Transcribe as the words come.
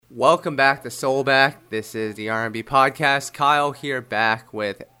Welcome back to Soulback. This is the R&B podcast. Kyle here back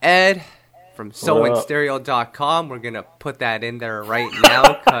with Ed from SoulandStereo.com. We're going to put that in there right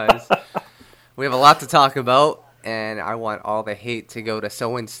now because we have a lot to talk about, and I want all the hate to go to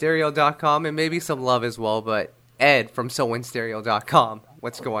SoulandStereo.com and maybe some love as well. But Ed from SoulandStereo.com,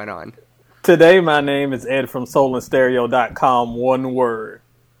 what's going on? Today, my name is Ed from SoulandStereo.com, one word.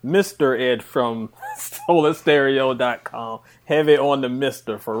 Mr. Ed from SoulandStereo.com. Heavy on the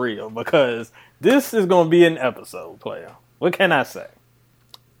Mr. for real, because this is going to be an episode, player. What can I say?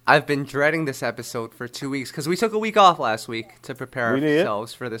 I've been dreading this episode for 2 weeks because we took a week off last week to prepare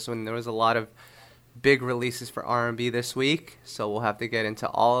ourselves for this one. There was a lot of big releases for R&B this week, so we'll have to get into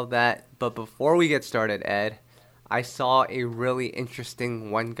all of that. But before we get started, Ed, I saw a really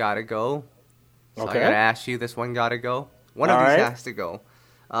interesting one gotta go. So I gotta ask you, this one gotta go. One of these has to go.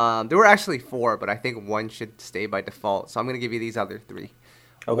 There were actually 4, but I think one should stay by default. So I'm going to give you these other 3.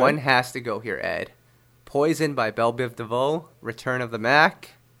 Okay. One has to go here, Ed. Poison by Bell Biv DeVoe. Return of the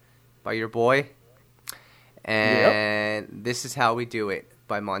Mac by your boy. And This Is How We Do It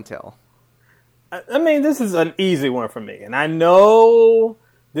by Montel. I mean, this is an easy one for me. And I know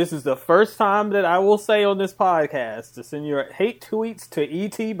this is the first time that I will say on this podcast to send your hate tweets to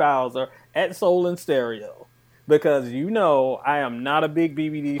E.T. Bowser at Soul and Stereo. Because you know I am not a big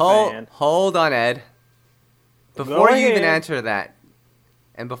BBD fan. Hold on, Ed. Before you even answer that,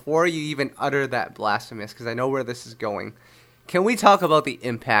 and before you even utter that blasphemous, because I know where this is going, can we talk about the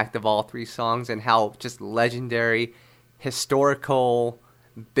impact of all 3 songs and how just legendary, historical,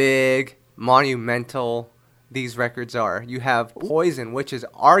 big, monumental these records are? You have Poison, which is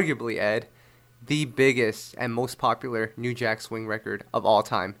arguably, Ed, the biggest and most popular New Jack Swing record of all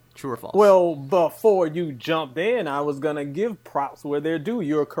time. True or false? Well, before you jumped in, I was going to give props where they're due.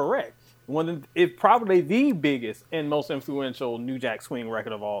 You're correct. It's probably the biggest and most influential New Jack Swing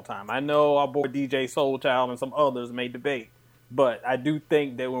record of all time. I know our boy DJ Soulchild and some others may debate, but I do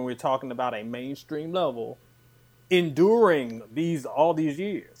think that when we're talking about a mainstream level, enduring all these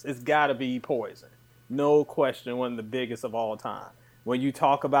years, it's got to be Poison. No question, one of the biggest of all time. When you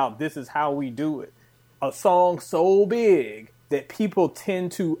talk about This Is How We Do It, a song so big that people tend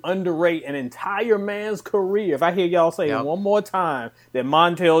to underrate an entire man's career. If I hear y'all say one more time that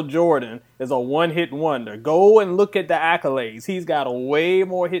Montel Jordan is a one-hit wonder, go and look at the accolades. He's got way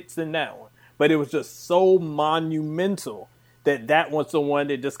more hits than that one. But it was just so monumental that was the one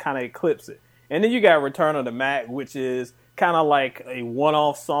that just kind of eclipsed it. And then you got Return of the Mac, which is kind of like a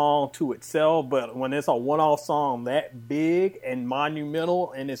one-off song to itself. But when it's a one-off song that big and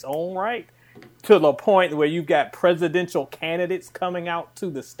monumental in its own right, to the point where you've got presidential candidates coming out to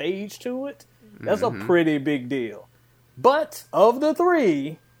the stage to it, that's a pretty big deal. But of the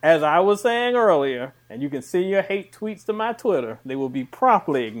 3, as I was saying earlier, and you can see your hate tweets to my Twitter, they will be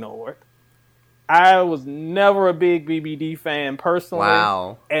promptly ignored. I was never a big BBD fan personally.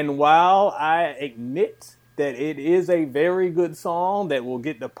 Wow. And while I admit that it is a very good song that will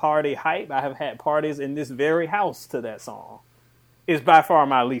get the party hype, I have had parties in this very house to that song. It's by far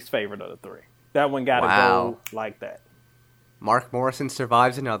my least favorite of the 3. That one got to go like that. Mark Morrison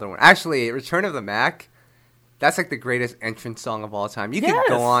survives another one. Actually, Return of the Mac, that's like the greatest entrance song of all time. You can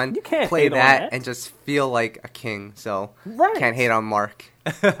go on, play that, and just feel like a king. So, can't hate on Mark.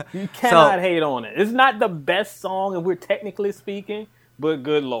 You cannot hate on it. It's not the best song, if we're technically speaking, but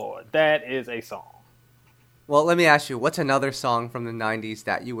good Lord, that is a song. Well, let me ask you, what's another song from the 90s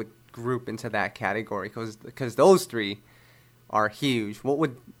that you would group into that category? Because those 3 are huge. What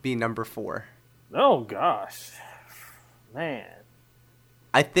would be number 4? Oh, gosh. Man.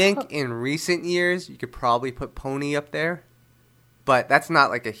 I think in recent years, you could probably put Pony up there. But that's not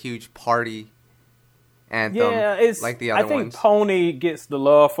like a huge party anthem like the other ones. I think Pony gets the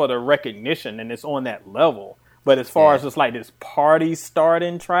love for the recognition, and it's on that level. But as far as just like this party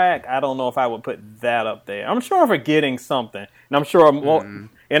starting track, I don't know if I would put that up there. I'm sure I'm forgetting something. And I'm sure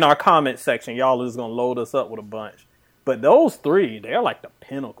in our comment section, y'all is going to load us up with a bunch. But those 3, they're like the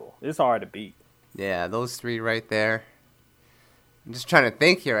pinnacle. It's hard to beat. Yeah, those 3 right there. I'm just trying to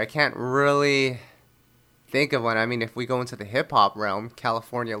think here. I can't really think of one. I mean, if we go into the hip-hop realm,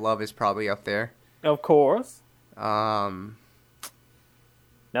 California Love is probably up there. Of course. That's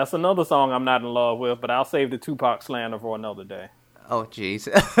another song I'm not in love with, but I'll save the Tupac slander for another day. Oh, jeez.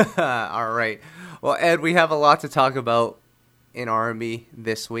 All right. Well, Ed, we have a lot to talk about in R&B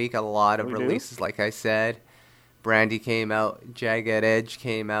this week. A lot of releases, like I said. Brandy came out, Jagged Edge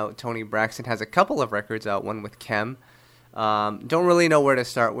came out, Tony Braxton has a couple of records out, one with Kem. Don't really know where to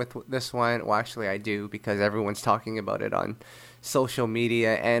start with this one. Well, actually I do, because everyone's talking about it on social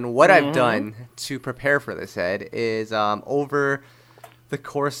media. And what I've done to prepare for this, Ed, is over the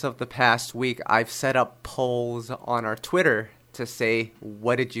course of the past week, I've set up polls on our Twitter to say,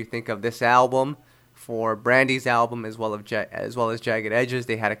 what did you think of this album? For Brandy's album, as well as Jagged Edges,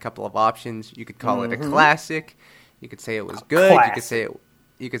 they had a couple of options. You could call it a classic. You could say it was good.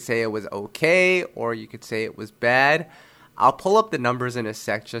 You could say it was okay, or you could say it was bad. I'll pull up the numbers in a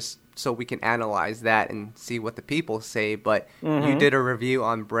sec just so we can analyze that and see what the people say. But you did a review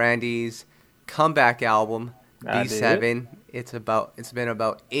on Brandy's comeback album, B7. It's been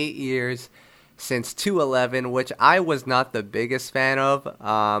about 8 years since 211, which I was not the biggest fan of,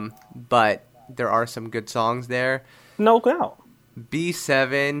 but there are some good songs there. No doubt.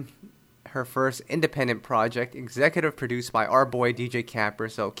 B7, her first independent project, executive produced by our boy DJ Camper.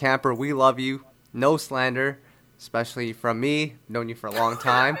 So Camper, we love you. No slander, especially from me. Known you for a long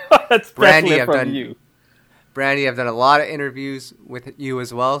time. Brandy, you. Brandy, I've done a lot of interviews with you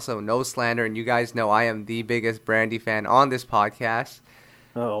as well, so no slander. And you guys know I am the biggest Brandy fan on this podcast.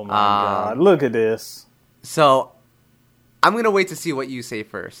 Oh my God! Look at this. So I'm gonna wait to see what you say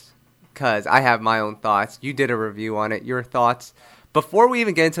first, because I have my own thoughts. You did a review on it. Your thoughts before we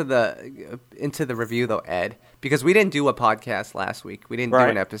even get into the review, though, Ed, because we didn't do a podcast last week. We didn't do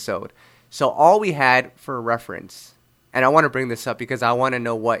an episode. So all we had for reference, and I want to bring this up because I want to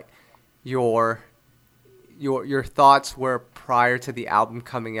know what your thoughts were prior to the album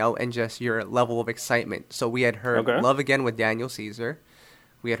coming out and just your level of excitement. So we had heard Love Again with Daniel Caesar.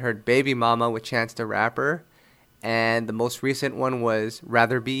 We had heard Baby Mama with Chance the Rapper. And the most recent one was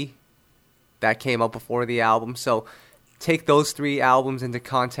Rather Be. That came out before the album. So take those 3 albums into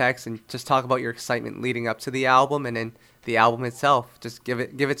context and just talk about your excitement leading up to the album and then the album itself. Just give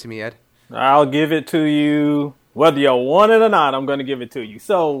it to me, Ed. I'll give it to you. Whether you want it or not, I'm going to give it to you.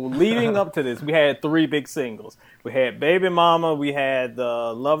 So leading up to this, we had 3 big singles. We had Baby Mama, we had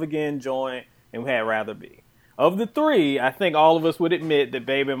the Love Again joint, and we had Rather Be. Of the 3, I think all of us would admit that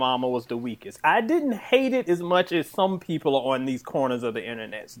Baby Mama was the weakest. I didn't hate it as much as some people on these corners of the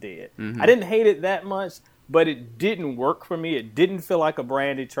internet did. I didn't hate it that much, but it didn't work for me. It didn't feel like a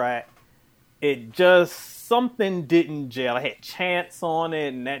Brandy track. It just, something didn't gel. I had Chance on it,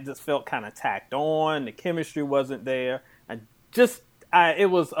 and that just felt kind of tacked on. The chemistry wasn't there.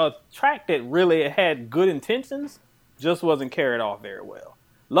 It was a track that really had good intentions, just wasn't carried off very well.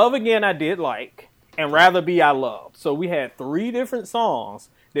 Love Again I did like. And Rather Be I loved. So we had 3 different songs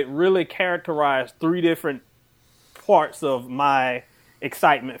that really characterized 3 different parts of my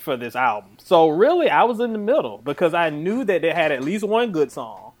excitement for this album. So really, I was in the middle because I knew that it had at least one good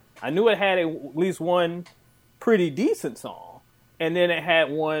song. I knew it had at least one pretty decent song. And then it had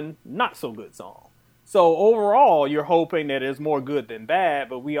one not so good song. So overall, you're hoping that it's more good than bad,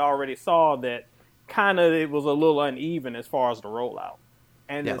 but we already saw that kind of it was a little uneven as far as the rollout.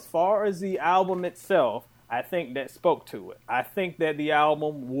 And as far as the album itself, I think that spoke to it. I think that the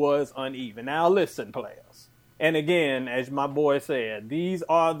album was uneven. Now listen, players. And again, as my boy said, these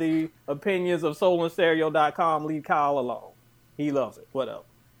are the opinions of soulandstereo.com. Leave Kyle alone. He loves it. Whatever.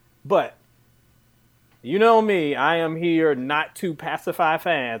 But, you know me, I am here not to pacify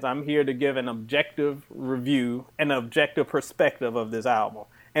fans. I'm here to give an objective review, an objective perspective of this album.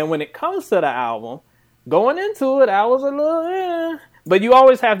 And when it comes to the album, going into it, I was a little, But you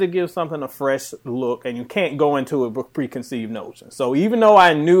always have to give something a fresh look, and you can't go into it with preconceived notions. So even though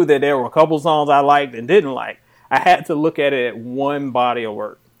I knew that there were a couple songs I liked and didn't like, I had to look at it at one body of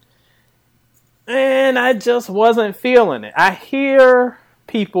work. And I just wasn't feeling it. I hear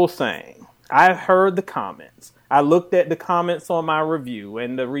people saying, I've heard the comments. I looked at the comments on my review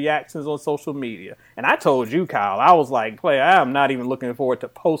and the reactions on social media. And I told you, Kyle, I was like, player, I'm not even looking forward to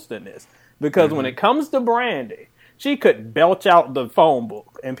posting this. Because when it comes to Brandy, she could belch out the phone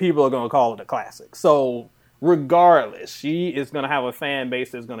book and people are going to call it a classic. So regardless, she is going to have a fan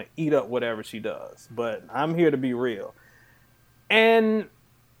base that's going to eat up whatever she does. But I'm here to be real. And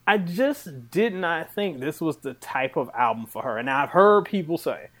I just did not think this was the type of album for her. And I've heard people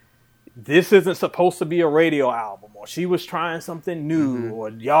say, this isn't supposed to be a radio album, or she was trying something new, or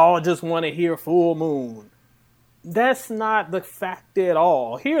y'all just want to hear Full Moon. That's not the fact at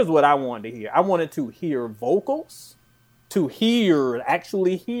all. Here's what I wanted to hear. I wanted to hear vocals,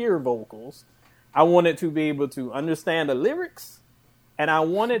 actually hear vocals. I wanted to be able to understand the lyrics, and I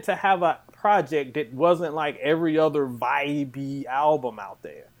wanted to have a project that wasn't like every other vibey album out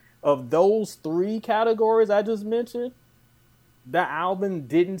there. Of those 3 categories I just mentioned, the album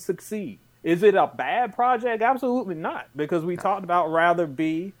didn't succeed. Is it a bad project? Absolutely not. Because we talked about Rather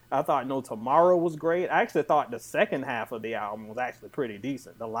Be. I thought No Tomorrow was great. I actually thought the second half of the album was actually pretty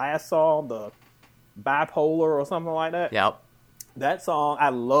decent. The last song, the Bipolar or something like that. Yep. That song, I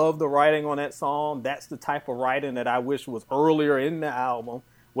love the writing on that song. That's the type of writing that I wish was earlier in the album,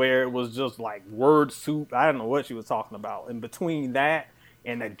 where it was just like word soup. I don't know what she was talking about. In between that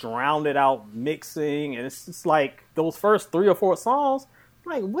and the drowned it out mixing, and it's just like those first 3 or 4 songs,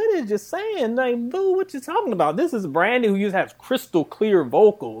 like, what is you saying? Like, boo, what you talking about? This is Brandy, who used to have crystal clear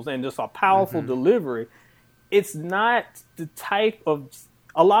vocals and just a powerful delivery. It's not the type of...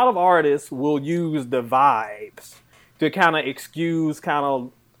 A lot of artists will use the vibes to kind of excuse kind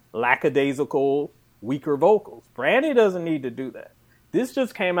of lackadaisical, weaker vocals. Brandy doesn't need to do that. This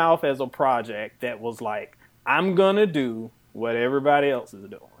just came out as a project that was like, I'm going to do what everybody else is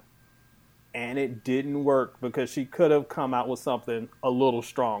doing. And it didn't work because she could have come out with something a little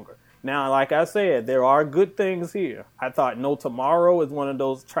stronger. Now, like I said, there are good things here. I thought No Tomorrow is one of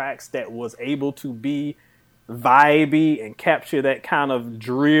those tracks that was able to be vibey and capture that kind of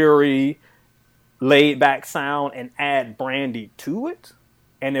dreary, laid-back sound and add Brandy to it.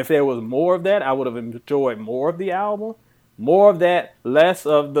 And if there was more of that, I would have enjoyed more of the album. More of that, less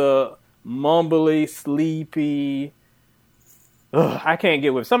of the mumbly, sleepy... I can't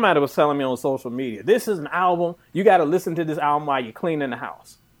get with. Somebody was telling me on social media, this is an album, you got to listen to this album while you're cleaning the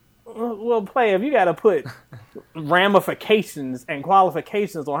house. Well, play, if you got to put ramifications and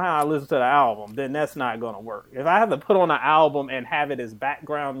qualifications on how I listen to the album, then that's not going to work. If I have to put on an album and have it as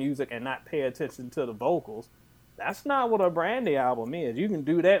background music and not pay attention to the vocals, that's not what a Brandy album is. You can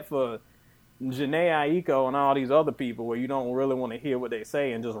do that for Jhené Aiko and all these other people where you don't really want to hear what they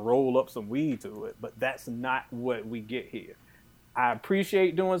say and just roll up some weed to it. But that's not what we get here. I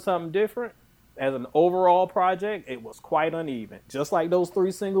appreciate doing something different. As an overall project, it was quite uneven. Just like those 3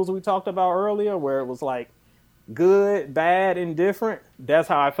 singles we talked about earlier, where it was like good, bad, indifferent. That's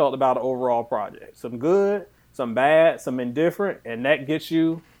how I felt about the overall project. Some good, some bad, some indifferent, and that gets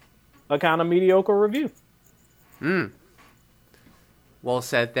you a kind of mediocre review. Well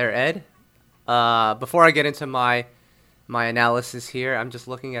said there, Ed. Before I get into my analysis here, I'm just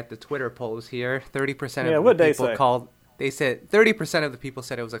looking at the Twitter polls here. 30% of the people called... They said 30% of the people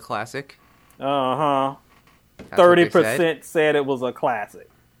said it was a classic. 30% said it was a classic.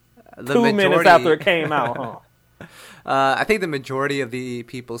 2 minutes after it came out, huh? I think the majority of the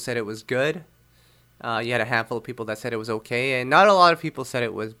people said it was good. You had a handful of people that said it was okay, and not a lot of people said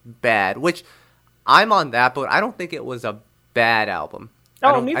it was bad, which I'm on that boat. I don't think it was a bad album.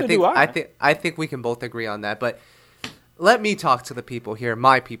 Neither do I. I think we can both agree on that, but let me talk to the people here,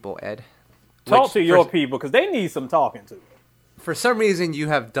 my people, Ed. Talk to your people, because they need some talking to. For some reason, you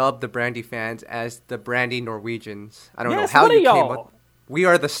have dubbed the Brandy fans as the Brandy Norwegians. I don't know how you came up. We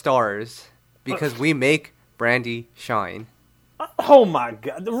are the stars because we make Brandy shine. Oh my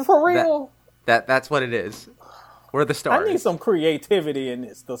God, for real? That's what it is. We're the stars. I need some creativity in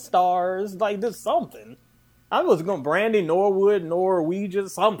this. The stars, like this something. I was going Brandy, Norwood, Norwegian,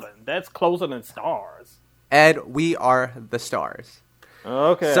 something. That's closer than stars. Ed, we are the stars.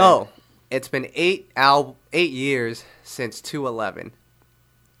 Okay. So... It's been 8 years since 211.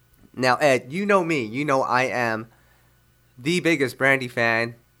 Now, Ed, you know me. You know I am the biggest Brandy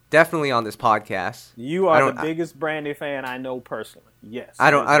fan, definitely on this podcast. You are the biggest Brandy fan I know personally. Yes.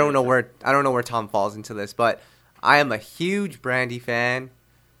 I don't know where Tom falls into this, but I am a huge Brandy fan,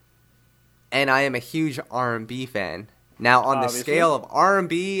 and I am a huge R&B fan. Now, on the scale of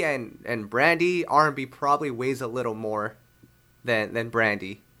R&B and Brandy, R&B probably weighs a little more than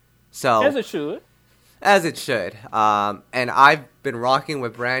Brandy. So as it should. And I've been rocking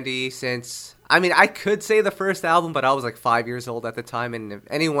with Brandy since, I could say the first album, but I was like 5 years old at the time. And if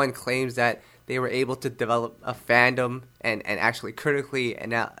anyone claims that they were able to develop a fandom and actually critically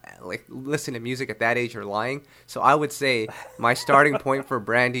and listen to music at that age, you're lying. So I would say my starting point for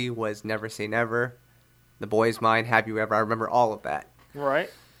Brandy was Never Say Never, The Boy's Mine, Have You Ever. I remember all of that. Right.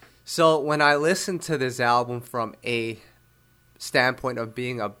 So when I listened to this album from a standpoint of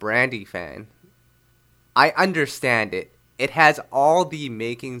being a Brandy fan, I understand it. It has all the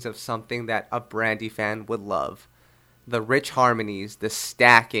makings of something that a Brandy fan would love. The rich harmonies, the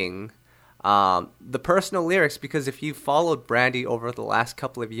stacking, the personal lyrics, because if you followed Brandy over the last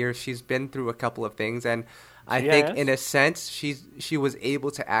couple of years, she's been through a couple of things, and I think in a sense she was able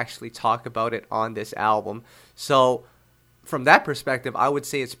to actually talk about it on this album. So from that perspective, I would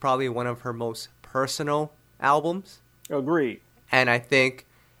say it's probably one of her most personal albums. Agreed. And I think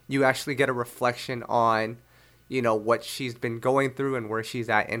you actually get a reflection on, what she's been going through and where she's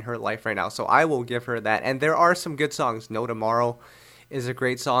at in her life right now. So I will give her that. And there are some good songs. No Tomorrow is a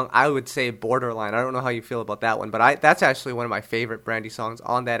great song. I would say Borderline. I don't know how you feel about that one, but that's actually one of my favorite Brandy songs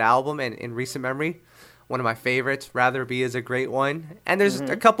on that album and in recent memory. one of my favorites. Rather Be is a great one. And there's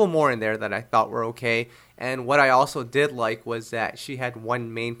a couple more in there that I thought were okay. And what I also did like was that she had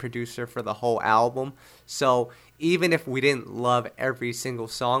one main producer for the whole album. So even if we didn't love every single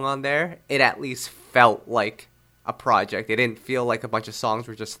song on there, it at least felt like a project. It didn't feel like a bunch of songs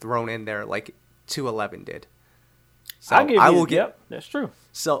were just thrown in there like 211 did. So yep, that's true.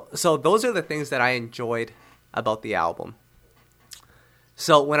 So those are the things that I enjoyed about the album.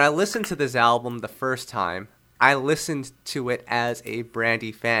 So when I listened to this album the first time, I listened to it as a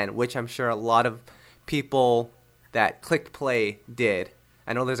Brandy fan, which I'm sure a lot of people that clicked play did.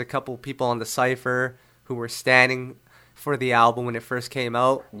 I know there's a couple people on the Cypher who were standing for the album when it first came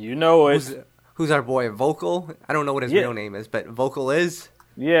out. You know it. Who's our boy, Vocal? I don't know what his real name is, but Vocal is.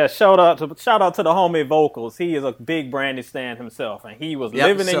 Yeah, shout out to the homie Vocals. He is a big Brandy stan himself, and he was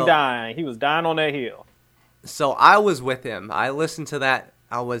living and dying. He was dying on that hill. So I was with him. I listened to that.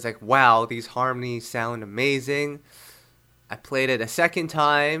 I was like, wow, these harmonies sound amazing. I played it a second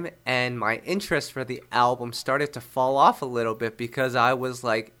time, and my interest for the album started to fall off a little bit because I was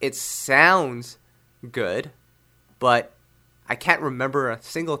like, it sounds good, but I can't remember a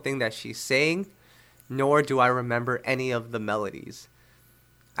single thing that she's saying, nor do I remember any of the melodies.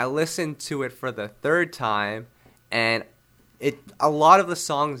 I listened to it for the third time, and a lot of the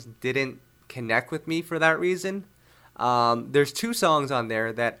songs didn't connect with me for that reason. There's two songs on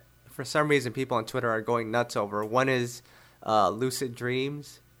there that, for some reason, people on Twitter are going nuts over. One is Lucid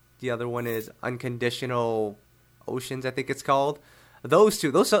Dreams. The other one is Unconditional Oceans, I think it's called. Those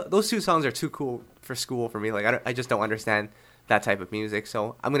two songs are too cool for school for me. Like I just don't understand that type of music,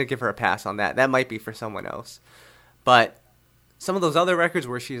 so I'm gonna give her a pass on that. That might be for someone else, but some of those other records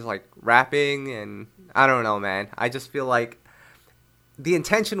where she's like rapping, and I don't know, man. I just feel like the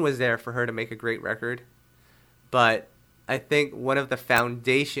intention was there for her to make a great record, but I think one of the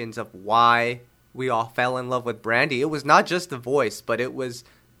foundations of why we all fell in love with Brandy, it was not just the voice, but it was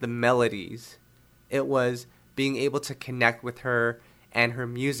the melodies. It was being able to connect with her and her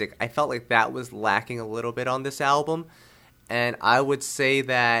music. I felt like that was lacking a little bit on this album, and I would say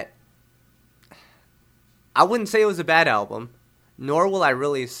that I wouldn't say it was a bad album, nor will I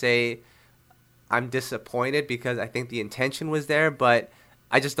really say I'm disappointed because I think the intention was there, but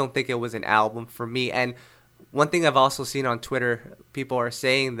I just don't think it was an album for me. And one thing I've also seen on Twitter, people are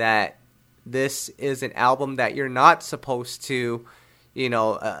saying that this is an album that you're not supposed to,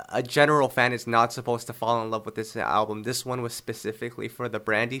 a general fan is not supposed to fall in love with this album. This one was specifically for the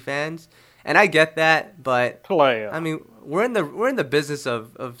Brandy fans. And I get that, but I mean, we're in the business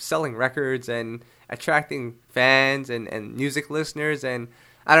of selling records and attracting fans and music listeners, and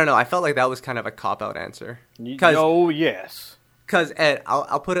I don't know. I felt like that was kind of a cop-out answer. Yes. Because, Ed,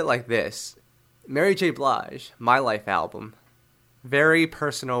 I'll put it like this. Mary J. Blige, My Life album, very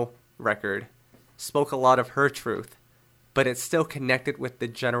personal record, spoke a lot of her truth, but it still connected with the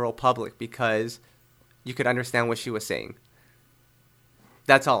general public because you could understand what she was saying.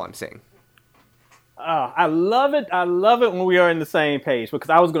 That's all I'm saying. I love it. I love it when we are in the same page,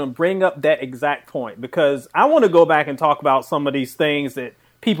 because I was going to bring up that exact point, because I want to go back and talk about some of these things that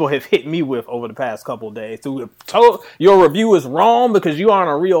people have hit me with over the past couple of days. So your review is wrong because you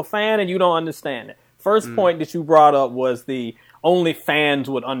aren't a real fan and you don't understand it. First point that you brought up was the only fans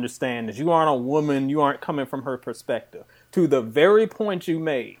would understand this. You aren't a woman. You aren't coming from her perspective. To the very point you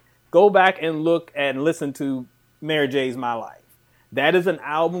made, go back and look and listen to Mary J's My Life. That is an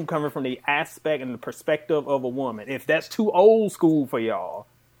album coming from the aspect and the perspective of a woman. If that's too old school for y'all,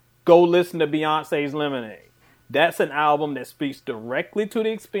 go listen to Beyonce's Lemonade. That's an album that speaks directly to the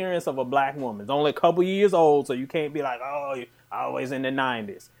experience of a black woman. It's only a couple years old, so you can't be like, oh, you're always in the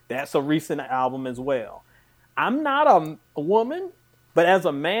 90s. That's a recent album as well. I'm not a woman, but as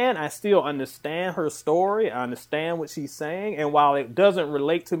a man, I still understand her story. I understand what she's saying. And while it doesn't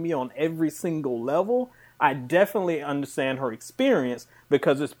relate to me on every single level, I definitely understand her experience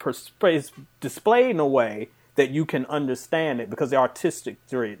because it's displayed in a way that you can understand it because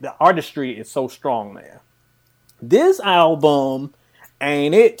the artistry is so strong there. This album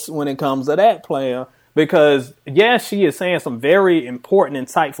ain't it when it comes to that, player, because yes, she is saying some very important,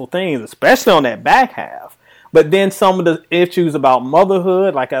 insightful things, especially on that back half. But then some of the issues about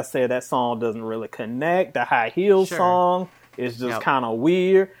motherhood, like I said, that song doesn't really connect. The High Heels song is just kind of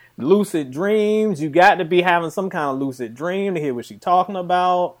weird. Lucid Dreams, you got to be having some kind of lucid dream to hear what she's talking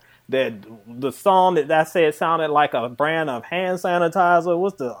about. That the song that I said sounded like a brand of hand sanitizer.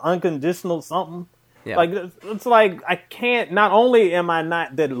 What's the Unconditional something? Yeah. Like, it's like I can't, not only am I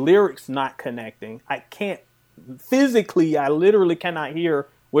not, the lyrics not connecting, I can't, physically, I literally cannot hear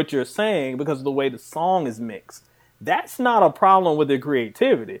what you're saying because of the way the song is mixed. That's not a problem with the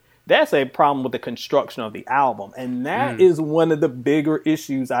creativity. That's a problem with the construction of the album. And that is one of the bigger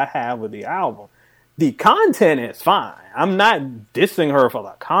issues I have with the album. The content is fine. I'm not dissing her for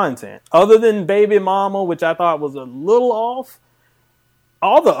the content. Other than Baby Mama, which I thought was a little off,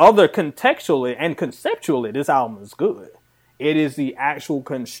 all the other contextually and conceptually, this album is good. It is the actual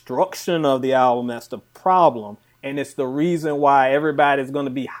construction of the album that's the problem. And it's the reason why everybody's going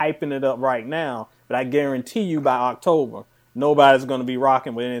to be hyping it up right now. But I guarantee you by October, nobody's going to be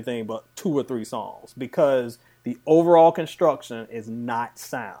rocking with anything but 2 or 3 songs. Because the overall construction is not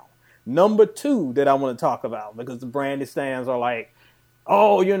sound. Number 2 that I want to talk about, because the Brandy stands are like,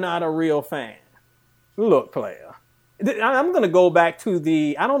 oh, you're not a real fan. Look, player. I'm going to go back to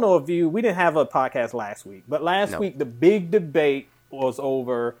I don't know if we didn't have a podcast last week, but last week the big debate was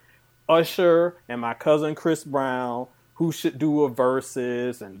over Usher and my cousin Chris Brown, who should do a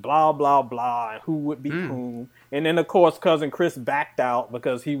versus and blah, blah, blah, and who would be whom. And then, of course, cousin Chris backed out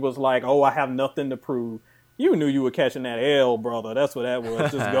because he was like, oh, I have nothing to prove. You knew you were catching that L, brother. That's what that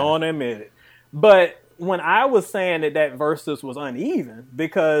was. Just go on and admit it. But when I was saying that versus was uneven,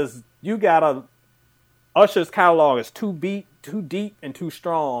 because you got Usher's catalog is too deep and too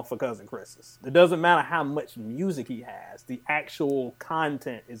strong for Cousin Chris's. It doesn't matter how much music he has. The actual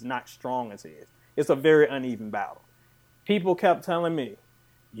content is not strong as his. It's a very uneven battle. People kept telling me,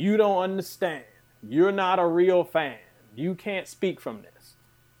 you don't understand. You're not a real fan. You can't speak from this.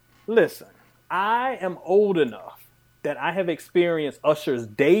 Listen, I am old enough that I have experienced Usher's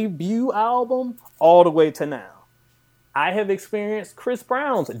debut album all the way to now. I have experienced Chris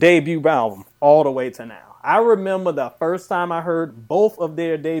Brown's debut album all the way to now. I remember the first time I heard both of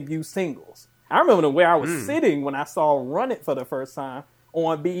their debut singles. I remember where I was sitting when I saw Run It for the first time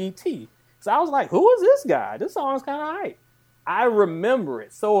on BET. So I was like, who is this guy? This song's kind of hype. I remember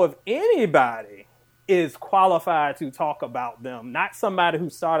it. So if anybody is qualified to talk about them, not somebody who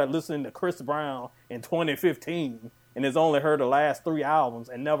started listening to Chris Brown in 2015 and has only heard the last 3 albums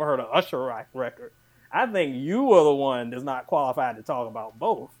and never heard an Usher record, I think you are the one that's not qualified to talk about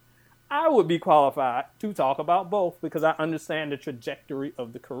both. I would be qualified to talk about both because I understand the trajectory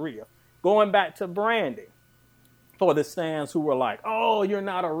of the career. Going back to Brandy, for the stands who were like, oh, you're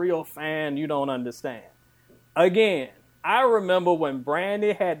not a real fan, you don't understand. Again, I remember when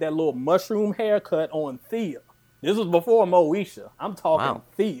Brandy had that little mushroom haircut on Thea. This was before Moesha. I'm talking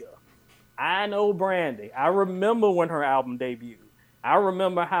Thea. I know Brandy. I remember when her album debuted. I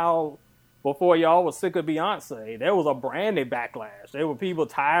remember how before y'all was sick of Beyonce, there was a Brandy backlash. There were people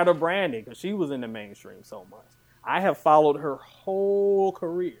tired of Brandy because she was in the mainstream so much. I have followed her whole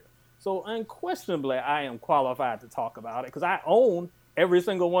career. So unquestionably, I am qualified to talk about it because I own every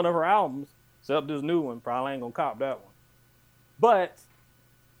single one of her albums, except this new one. Probably ain't going to cop that one. But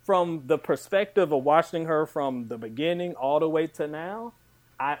from the perspective of watching her from the beginning all the way to now,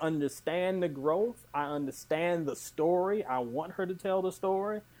 I understand the growth. I understand the story. I want her to tell the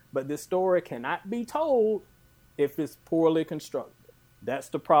story. But this story cannot be told if it's poorly constructed. That's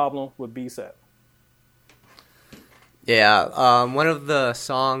the problem with B7. Yeah, one of the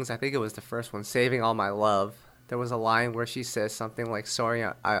songs, I think it was the first one, Saving All My Love, there was a line where she says something like, sorry,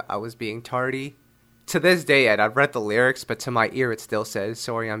 I was being tardy. To this day, Ed, I've read the lyrics, but to my ear it still says,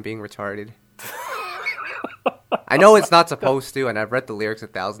 sorry, I'm being retarded. I know it's not supposed to, and I've read the lyrics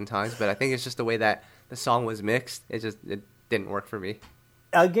 1,000 times, but I think it's just the way that the song was mixed. It didn't work for me.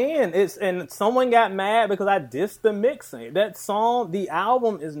 Again, and someone got mad because I dissed the mixing. That song, the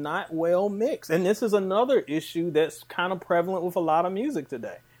album is not well mixed. And this is another issue that's kind of prevalent with a lot of music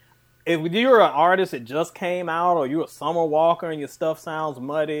today. If you're an artist that just came out or you're a Summer Walker and your stuff sounds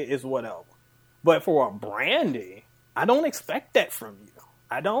muddy, it's whatever. But for a Brandy, I don't expect that from you.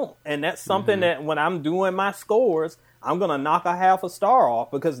 I don't. And that's something that when I'm doing my scores, I'm going to knock a half a star off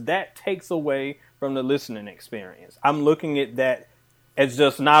because that takes away from the listening experience. I'm looking at that as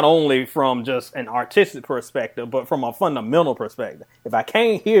just not only from just an artistic perspective, but from a fundamental perspective. If I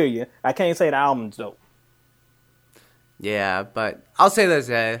can't hear you, I can't say the album's dope. Yeah, but I'll say this,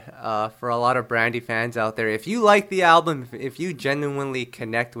 Ed, for a lot of Brandy fans out there, if you like the album, if you genuinely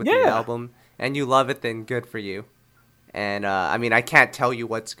connect with the album and you love it, then good for you. And, I mean, I can't tell you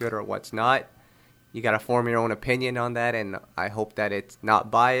what's good or what's not. You got to form your own opinion on that, and I hope that it's not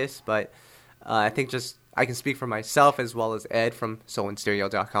biased. But I think just I can speak for myself as well as Ed from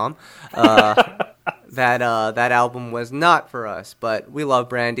SoulInStereo.com. That album was not for us, but we love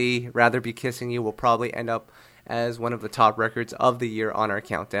Brandy. Rather Be Kissing You will probably end up as one of the top records of the year on our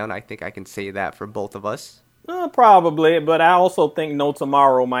countdown. I think I can say that for both of us. Probably, but I also think No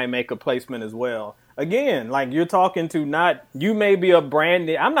Tomorrow might make a placement as well. Again, like you're talking to you may be a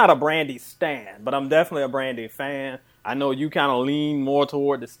Brandy. I'm not a Brandy stan, but I'm definitely a Brandy fan. I know you kind of lean more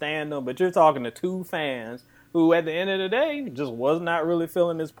toward the stand-up, but you're talking to two fans who, at the end of the day, just was not really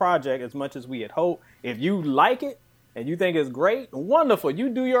feeling this project as much as we had hoped. If you like it and you think it's great, wonderful. You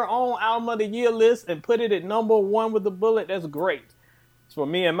do your own album of the year list and put it at number 1 with the bullet. That's great. For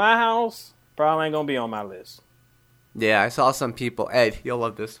me and my house, probably ain't going to be on my list. Yeah, I saw some people. Ed, you'll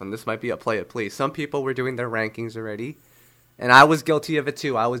love this one. This might be a play it, please. Some people were doing their rankings already, and I was guilty of it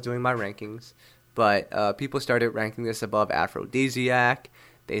too. I was doing my rankings, but people started ranking this above Aphrodisiac.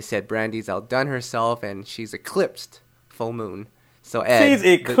 They said Brandy's outdone herself, and she's eclipsed Full Moon. So Ed, she's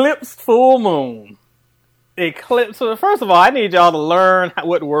eclipsed Full Moon. Eclipse. So first of all, I need y'all to learn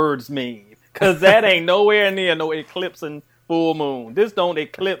what words mean, because that ain't nowhere near no eclipsing Full Moon. This don't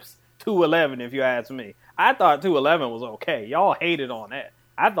eclipse 211, if you ask me. I thought 211 was okay. Y'all hated on that.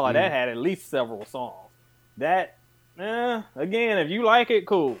 I thought that had at least several songs. That, again, if you like it,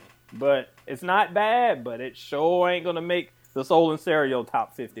 cool. But it's not bad, but it sure ain't going to make the Soul and Stereo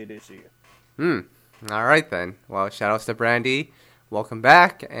top 50 this year. All right, then. Well, shout outs to Brandy. Welcome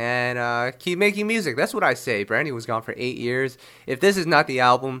back, and keep making music. That's what I say. Brandy was gone for 8 years. If this is not the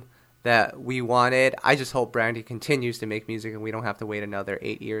album that we wanted, I just hope Brandy continues to make music and we don't have to wait another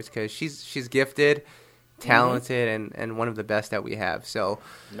 8 years, because she's gifted, talented, and one of the best that we have. So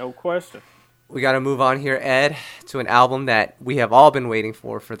no question. We got to move on here, Ed, to an album that we have all been waiting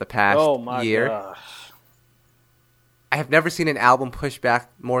for the past year. Gosh. I have never seen an album push back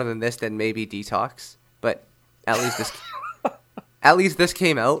more than this than maybe Detox, but at least this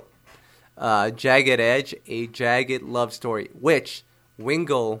came out. Jagged Edge, A Jagged Love Story, which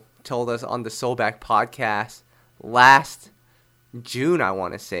Wingo told us on the Soulback podcast last June, I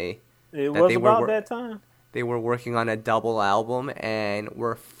want to say. It was about that time. They were working on a double album, and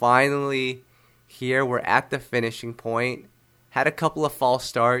we're finally here. We're at the finishing point. Had a couple of false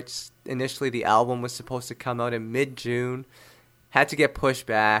starts. Initially, the album was supposed to come out in mid-June. Had to get pushed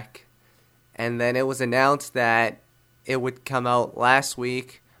back. And then it was announced that it would come out last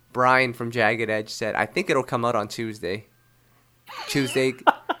week. Brian from Jagged Edge said, I think it'll come out on Tuesday. Tuesday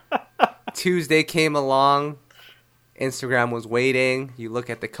came along. Instagram was waiting. You look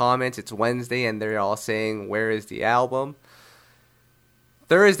at the comments, it's Wednesday, and they're all saying, where is the album?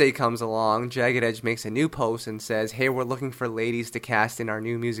 Thursday comes along. Jagged Edge makes a new post and says, hey, we're looking for ladies to cast in our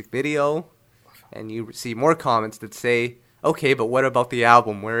new music video. And you see more comments that say, okay, but what about the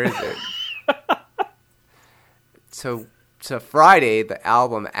album? Where is it? So Friday, the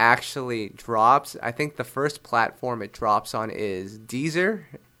album actually drops. I think the first platform it drops on is Deezer.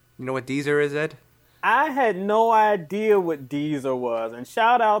 You know what Deezer is, Ed? I had no idea what Deezer was. And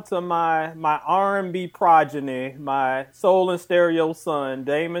shout out to my R&B progeny, my Soul and Stereo son,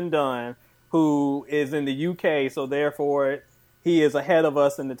 Damon Dunn, who is in the UK, so therefore he is ahead of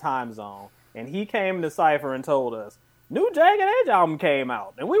us in the time zone. And he came to Cypher and told us, new Jagged Edge album came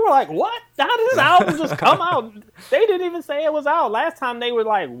out. And we were like, what? How did this album just come out? They didn't even say it was out. Last time they were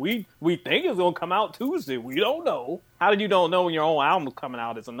like, we think it's going to come out Tuesday. We don't know. How did you don't know when your own album's coming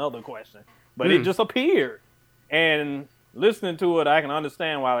out is another question. But it just appeared. And listening to it, I can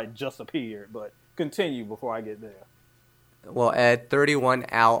understand why it just appeared. But continue before I get there. Well, Ed, 31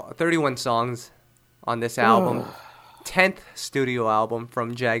 songs on this album. 10th studio album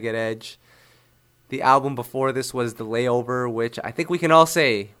from Jagged Edge. The album before this was The Layover, which I think we can all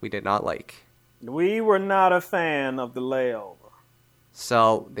say we did not like. We were not a fan of The Layover.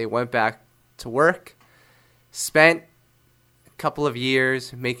 So they went back to work, spent couple of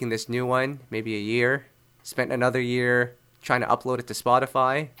years making this new one, maybe a year. Spent another year trying to upload it to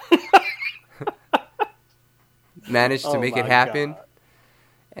Spotify. Managed to make it happen. God.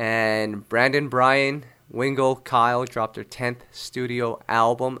 And Brandon, Brian, Wingo, Kyle dropped their 10th studio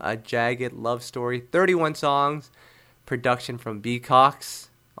album, A Jagged Love Story. 31 songs. Production from B. Cox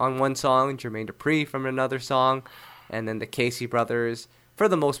on one song, Jermaine Dupri from another song, and then the Casey brothers, for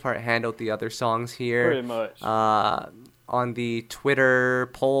the most part, handled the other songs here. Pretty much. On the Twitter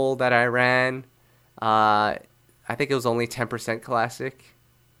poll that I ran, I think it was only 10% classic.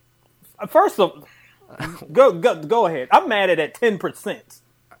 First of all, go ahead. I'm mad at that 10%.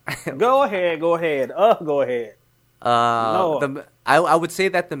 Go ahead. Go ahead. No. I would say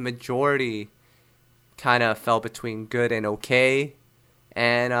that the majority kind of fell between good and okay,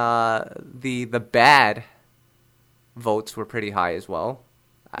 and the bad votes were pretty high as well.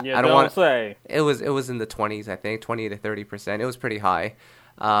 Yeah, I don't want to say it was in the 20s, I think 20 to 30%. It was pretty high.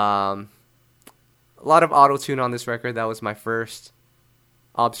 A lot of auto tune on this record. That was my first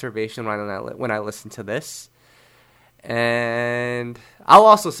observation when I listened to this. And I'll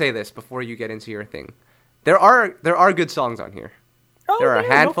also say this before you get into your thing. There are good songs on here. There are a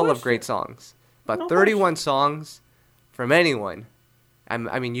handful of great songs, but 31 songs from anyone.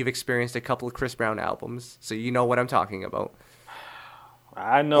 I mean, you've experienced a couple of Chris Brown albums, so you know what I'm talking about.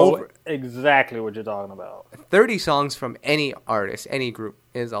 I know exactly what you're talking about. 30 songs from any artist, any group,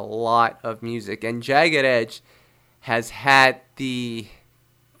 is a lot of music. And Jagged Edge has had the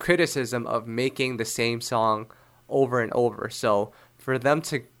criticism of making the same song over and over. So for them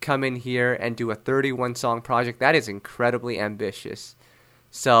to come in here and do a 31-song project, that is incredibly ambitious.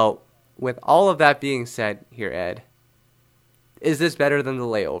 So with all of that being said here, Ed, is this better than The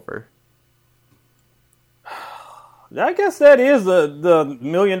Layover? I guess that is the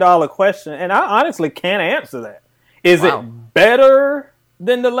million-dollar question, and I honestly can't answer that. Is it better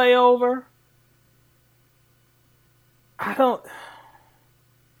than The Layover?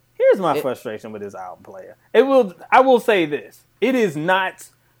 Here's my frustration with this album, player. I will say this. It is not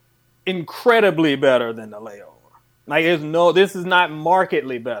incredibly better than The Layover. Like, this is not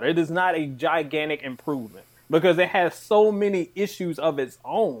markedly better. It is not a gigantic improvement because it has so many issues of its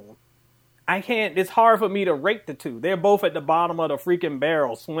own. It's hard for me to rate the two. They're both at the bottom of the freaking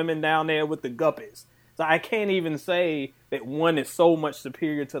barrel, swimming down there with the guppies. So I can't even say that one is so much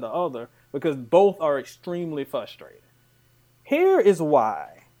superior to the other because both are extremely frustrating. Here is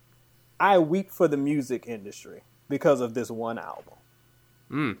why I weep for the music industry because of this one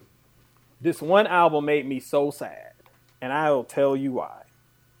album. This one album made me so sad, and I will tell you why.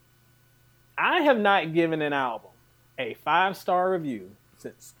 I have not given an album a 5-star review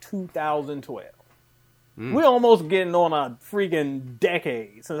since 2012. We're almost getting on a freaking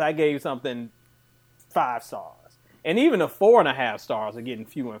decade since I gave something 5 stars. And even the 4.5 stars are getting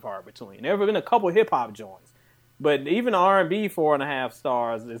few and far between. There have been a couple hip-hop joints. But even R&B 4.5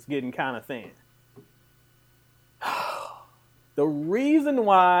 stars is getting kind of thin. The reason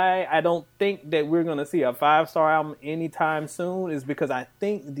why I don't think that we're going to see a 5-star album anytime soon is because I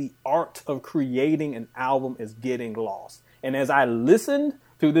think the art of creating an album is getting lost. And as I listened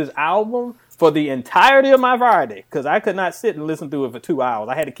to this album for the entirety of my Friday, because I could not sit and listen to it for 2 hours.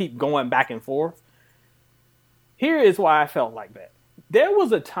 I had to keep going back and forth. Here is why I felt like that. There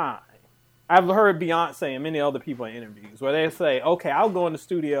was a time, I've heard Beyonce and many other people in interviews, where they say, okay, I'll go in the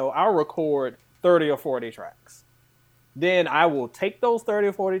studio, I'll record 30 or 40 tracks. Then I will take those 30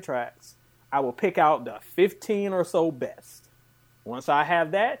 or 40 tracks, I will pick out the 15 or so best. Once I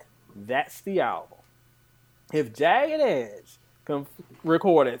have that, that's the album. If Jagged Edge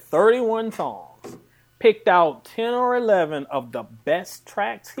recorded 31 songs, picked out 10 or 11 of the best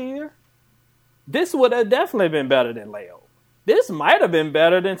tracks here, this would have definitely been better than Layover. This might have been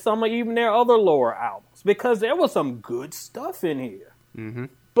better than some of even their other lower albums because there was some good stuff in here. Mm-hmm.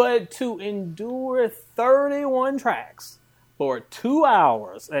 But to endure 31 tracks for 2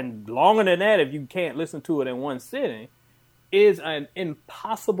 hours, and longer than that if you can't listen to it in one sitting, is an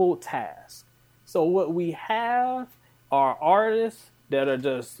impossible task. So what we have are artists that are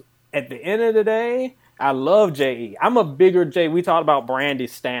just, at the end of the day, I love J.E. I'm a bigger J. We talked about Brandy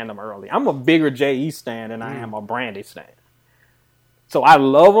stan earlier. I'm a bigger J.E. stan than I am a Brandy stan. So I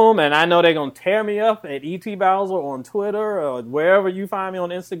love them, and I know they're going to tear me up at E.T. Bowser on Twitter or wherever you find me on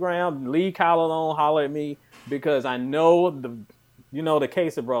Instagram. Lee Colladone, holler at me, because I know the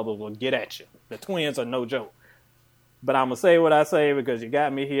Casey brothers will get at you. The twins are no joke. But I'm going to say what I say because you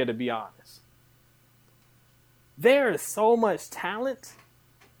got me here to be honest. There is so much talent,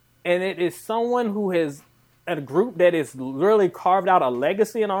 and it is someone who has a group that is really carved out a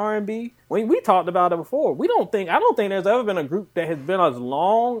legacy in R&B. We talked about it before. I don't think there's ever been a group that has been as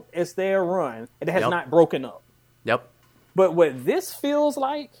long as their run and has not broken up. Yep. But what this feels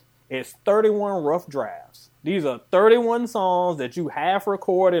like is 31 rough drafts. These are 31 songs that you half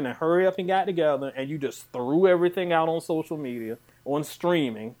recorded and hurry up and got together, and you just threw everything out on social media, on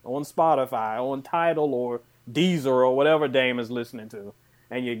streaming, on Spotify, on Tidal or Deezer or whatever Dame is listening to.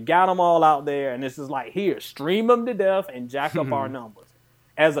 And you got them all out there, and this is like, here, stream them to death and jack up our numbers.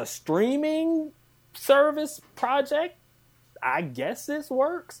 As a streaming service project, I guess this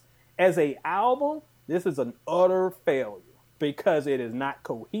works. As an album, this is an utter failure because it is not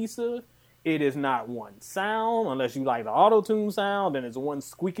cohesive. It is not one sound, unless you like the auto-tune sound, then it's one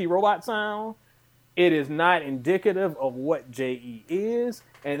squeaky robot sound. It is not indicative of what J.E. is,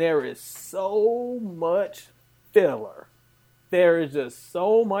 and there is so much filler. There is just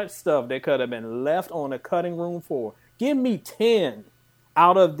so much stuff that could have been left on the cutting room floor. Give me 10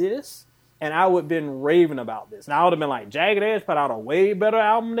 out of this, and I would have been raving about this. And I would have been like, Jagged Edge put out a way better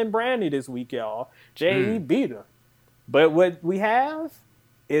album than Brandy this week, y'all. J.E. beat her. But what we have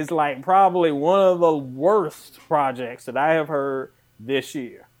is like probably one of the worst projects that I have heard this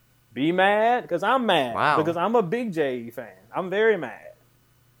year. Be mad? Because I'm mad. Wow. Because I'm a big J.E. fan. I'm very mad.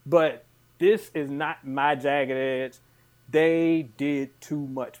 But this is not my Jagged Edge. they did too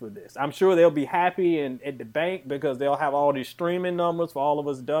much with this. I'm sure they'll be happy at the bank because they'll have all these streaming numbers for all of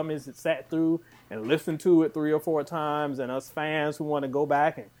us dummies that sat through and listened to it 3 or 4 times, and us fans who want to go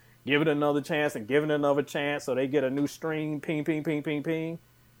back and give it another chance and give it another chance so they get a new stream, ping, ping, ping, ping, ping.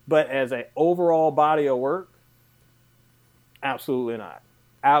 But as an overall body of work, absolutely not.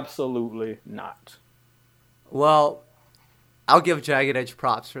 Absolutely not. Well, I'll give Jagged Edge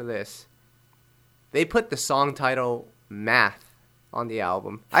props for this. They put the song title Math on the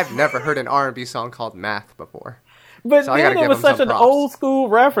album. I've never heard an R&B song called Math before. But so then it was such an old school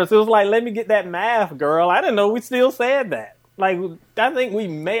reference. It was like, let me get that math, girl. I didn't know we still said that. Like, I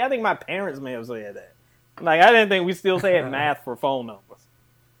think my parents may have said that. Like, I didn't think we still said math for phone numbers.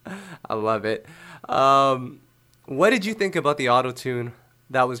 I love it. What did you think about the auto-tune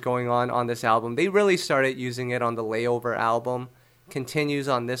that was going on this album? They really started using it on the Layover album. Continues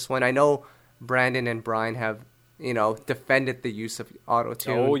on this one. I know Brandon and Brian have, defended the use of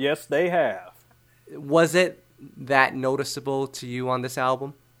auto-tune. Oh, yes, they have. Was it that noticeable to you on this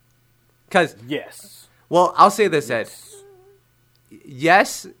album? Because yes. Well, I'll say this, Ed.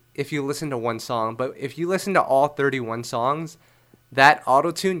 Yes, if you listen to one song, but if you listen to all 31 songs, that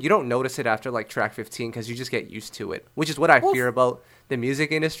auto-tune, you don't notice it after like track 15 because you just get used to it, which is what I fear about the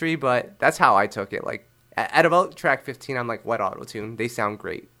music industry, but that's how I took it. Like, at about track 15, I'm like, what auto-tune? They sound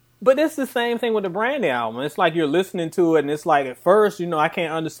great. But it's the same thing with the Brandy album. It's like you're listening to it, and it's like at first, I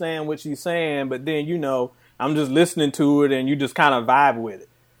can't understand what she's saying, but then, I'm just listening to it, and you just kind of vibe with it.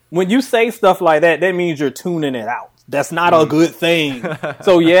 When you say stuff like that, that means you're tuning it out. That's not a good thing.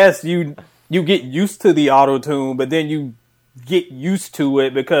 So, yes, you get used to the auto-tune, but then you get used to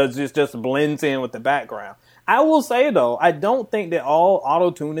it because it just blends in with the background. I will say, though, I don't think that all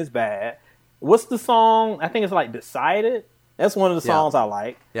auto-tune is bad. What's the song? I think it's like Decided. That's one of the songs I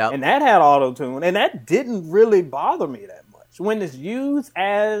like. Yep. And that had auto-tune, and that didn't really bother me that much. When it's used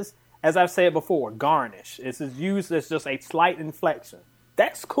as I've said before, garnish. It's used as just a slight inflection.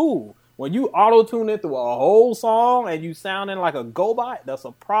 That's cool. When you auto-tune it through a whole song and you sounding like a GoBot, that's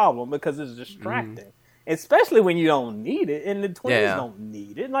a problem because it's distracting. Especially when you don't need it, and the 20s don't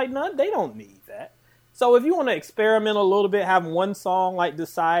need it. Like, they don't need that. So if you want to experiment a little bit, have one song like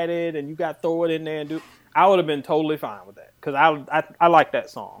Decided, and you got to throw it in there and do, I would have been totally fine with that. Because I like that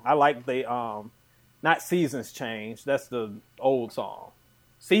song. I like the, not Seasons Change. That's the old song.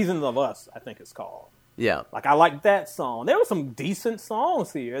 Seasons of Us, I think it's called. Yeah. Like, I like that song. There were some decent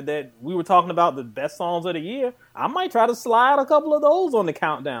songs here that we were talking about, the best songs of the year. I might try to slide a couple of those on the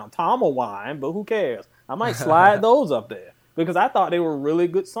countdown. Tom will whine, but who cares? I might slide those up there because I thought they were really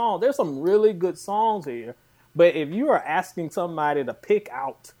good songs. There's some really good songs here. But if you are asking somebody to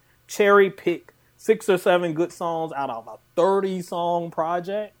cherry pick 6 or 7 good songs out of a 30-song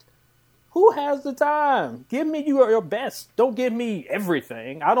project, who has the time? Give me your best. Don't give me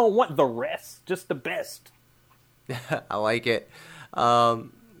everything. I don't want the rest, just the best. I like it.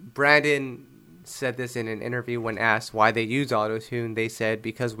 Brandon said this in an interview when asked why they use auto-tune. They said,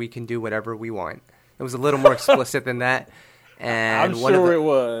 because we can do whatever we want. It was a little more explicit than that. And I'm sure it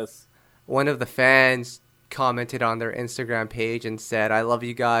was. One of the fans commented on their Instagram page and said, I love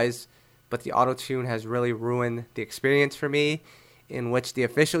you guys, but the auto-tune has really ruined the experience for me, in which the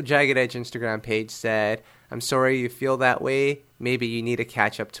official Jagged Edge Instagram page said, I'm sorry you feel that way. Maybe you need to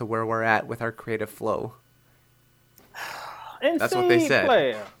catch up to where we're at with our creative flow. And that's what they said.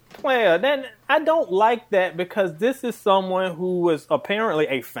 Player, then I don't like that because this is someone who was apparently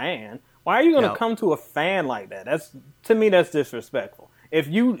a fan. Why are you going to come to a fan like that? To me, that's disrespectful.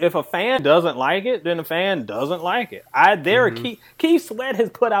 If a fan doesn't like it, then a fan doesn't like it. Keith Sweat has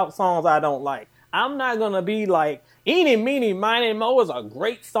put out songs I don't like. I'm not going to be like, Eeny, Meeny, Miny, Mo is a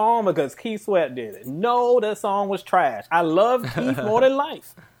great song because Keith Sweat did it. No, that song was trash. I love Keith more than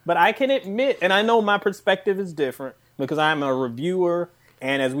life. But I can admit, and I know my perspective is different because I'm a reviewer,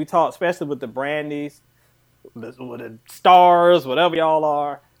 and as we talk, especially with the Brandies, with the stars, whatever y'all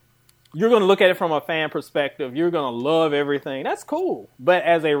are, you're going to look at it from a fan perspective. You're going to love everything. That's cool. But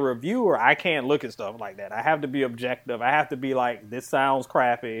as a reviewer, I can't look at stuff like that. I have to be objective. I have to be like, this sounds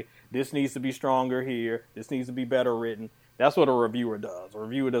crappy. This needs to be stronger here. This needs to be better written. That's what a reviewer does. A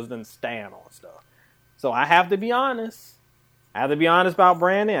reviewer doesn't stand on stuff. So I have to be honest. I have to be honest about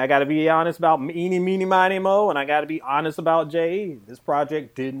Brandon. I got to be honest about Eeny, Meeny, Miny, Mo. And I got to be honest about J.E. This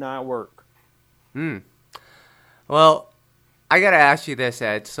project did not work. Well, I got to ask you this,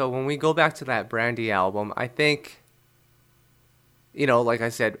 Ed. So when we go back to that Brandy album, I think, like I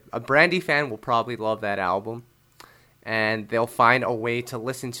said, a Brandy fan will probably love that album. And they'll find a way to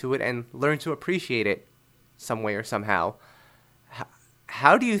listen to it and learn to appreciate it some way or somehow.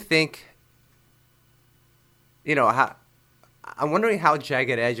 How do you think, I'm wondering how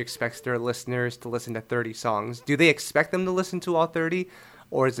Jagged Edge expects their listeners to listen to 30 songs. Do they expect them to listen to all 30?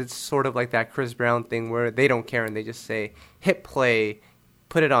 Or is it sort of like that Chris Brown thing where they don't care and they just say, hit play,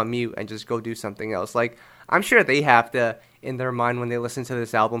 put it on mute, and just go do something else? Like, I'm sure they have to, in their mind when they listen to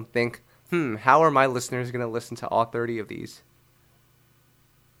this album, think, how are my listeners going to listen to all 30 of these?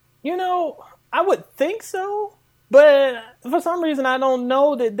 You know, I would think so, but for some reason I don't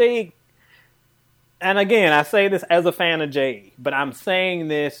know that they... And again, I say this as a fan of Jay, but I'm saying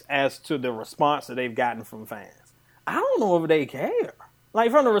this as to the response that they've gotten from fans. I don't know if they care. Like,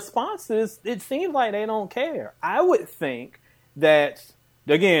 from the responses, it seems like they don't care. I would think that,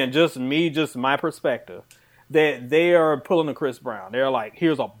 again, just my perspective, that they are pulling a Chris Brown. They're like,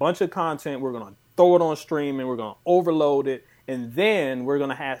 here's a bunch of content. We're going to throw it on streaming. We're going to overload it. And then we're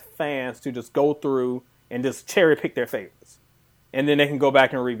going to have fans to just go through and just cherry pick their favorites. And then they can go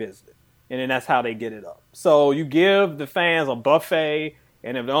back and revisit it. And then that's how they get it up. So you give the fans a buffet,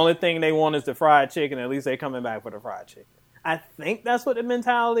 and if the only thing they want is the fried chicken, at least they're coming back for the fried chicken. I think that's what the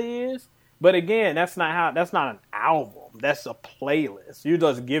mentality is. But again, that's not an album. That's a playlist. You're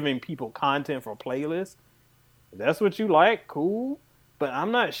just giving people content for playlists. If that's what you like, cool. But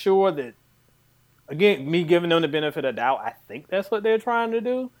I'm not sure that, again, me giving them the benefit of doubt, I think that's what they're trying to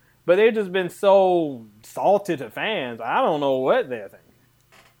do. But they've just been so salty to fans, I don't know what they're thinking.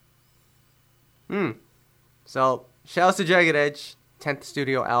 So, shouts to Jagged Edge. 10th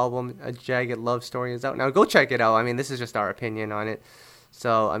studio album, A Jagged Love Story, is out now. Go check it out. I mean, this is just our opinion on it.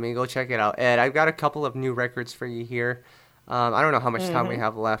 So, I mean, go check it out. Ed, I've got a couple of new records for you here. I don't know how much time we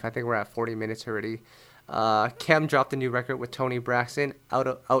have left. I think we're at 40 minutes already. Kem dropped a new record with Toni Braxton,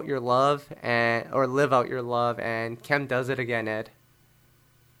 Out Your Love, or Live Out Your Love, and Kem does it again, Ed.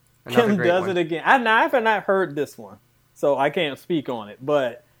 Kem does it again. I have not heard this one, so I can't speak on it,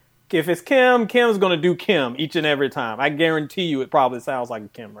 but if it's Kem, Kim's going to do Kem each and every time. I guarantee you it probably sounds like a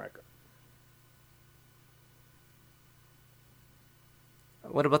Kem record.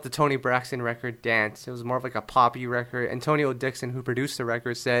 What about the Toni Braxton record, Dance? It was more of like a poppy record. Antonio Dixon, who produced the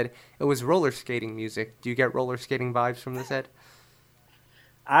record, said it was roller skating music. Do you get roller skating vibes from this, Ed?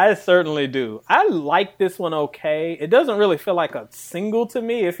 I certainly do. I like this one okay. It doesn't really feel like a single to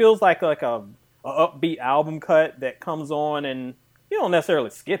me. It feels like a upbeat album cut that comes on and you don't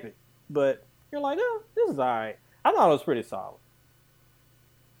necessarily skip it. But you're like, oh, this is all right. I thought it was pretty solid.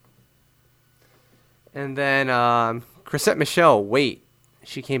 And then Chrisette Michele, Wait.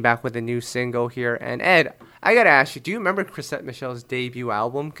 She came back with a new single here. And Ed, I got to ask you, do you remember Chrisette Michele's debut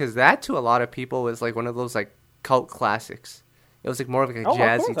album? Because that, to a lot of people, was like one of those like cult classics. It was like more of like a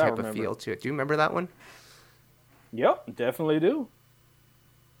jazzy type of feel to it. Do you remember that one? Yep, definitely do.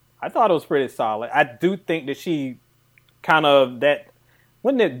 I thought it was pretty solid. I do think that she kind of that...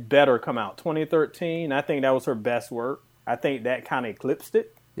 When did Better come out? 2013? I think that was her best work. I think that kind of eclipsed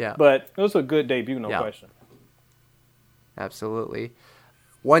it. Yeah. But it was a good debut, no question. Absolutely.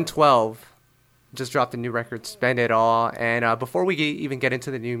 112 just dropped a new record, Spend It All. And before we even get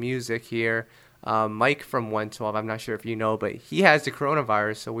into the new music here, Mike from 112, I'm not sure if you know, but he has the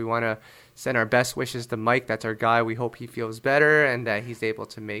coronavirus. So we want to send our best wishes to Mike. That's our guy. We hope he feels better and that he's able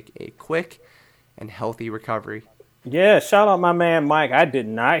to make a quick and healthy recovery. Yeah, shout out my man Mike. I did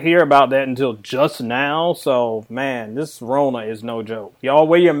not hear about that until just now. So, man, this Rona is no joke. Y'all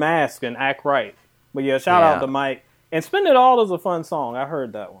wear your mask and act right. But yeah, shout out to Mike. And Spend It All is a fun song. I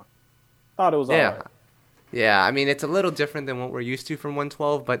heard that one. Thought it was all right. Yeah, I mean, it's a little different than what we're used to from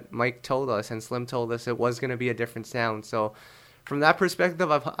 112, but Mike told us and Slim told us it was going to be a different sound. So from that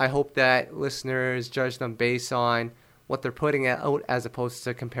perspective, I hope that listeners judge them based on what they're putting out as opposed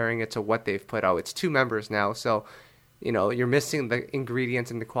to comparing it to what they've put out. It's two members now, so you know, you're missing the ingredients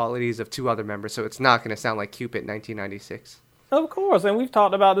and the qualities of two other members, so it's not going to sound like Cupid 1996. Of course, and we've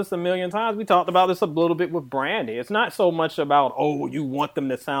talked about this a million times. We talked about this a little bit with Brandy. It's not so much about, oh, you want them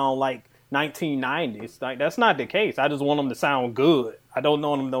to sound like 1990s. Like, that's not the case. I just want them to sound good. I don't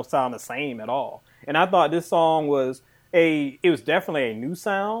want them to sound the same at all. And I thought this song was it was definitely a new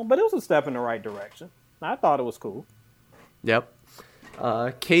sound, but it was a step in the right direction. I thought it was cool. Yep.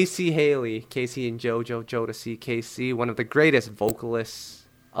 Casey Haley, Casey and JoJo Jodeci, Casey, one of the greatest vocalists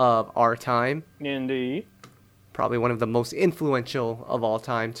of our time. Indeed. Probably one of the most influential of all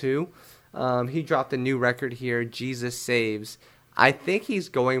time, too. He dropped a new record here, Jesus Saves. I think he's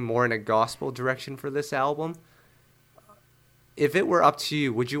going more in a gospel direction for this album. If it were up to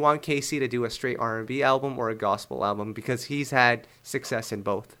you, would you want Casey to do a straight R&B album or a gospel album? Because he's had success in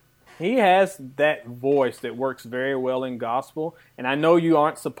both. He has that voice that works very well in gospel, and I know you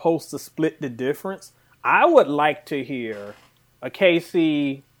aren't supposed to split the difference. I would like to hear a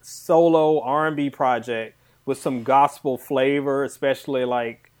Casey solo R&B project with some gospel flavor, especially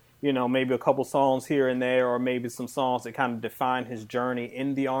like, you know, maybe a couple songs here and there, or maybe some songs that kind of define his journey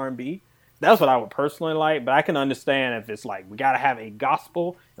in the R&B. That's what I would personally like, but I can understand if it's like, we got to have a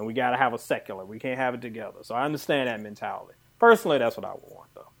gospel and we got to have a secular. We can't have it together. So I understand that mentality. Personally, that's what I would want,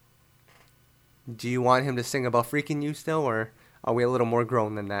 though. Do you want him to sing about freaking you still, or are we a little more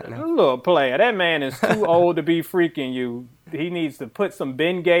grown than that now? Look, player, that man is too old to be freaking you. He needs to put some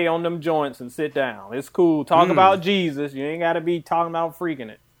Ben Gay on them joints and sit down. It's cool. Talk about Jesus. You ain't got to be talking about freaking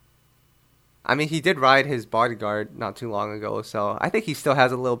it. I mean, he did ride his bodyguard not too long ago, so I think he still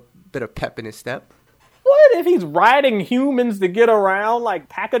has a little bit of pep in his step. What? If he's riding humans to get around like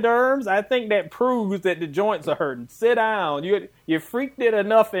pachyderms, I think that proves that the joints are hurting. Sit down. You freaked it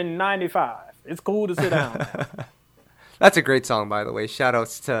enough in 95. It's cool to sit down. That's a great song, by the way.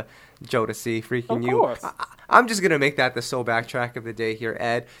 Shout-outs to Jodeci, Freaking You. Of course. I'm just going to make that the So Backtrack of the day here,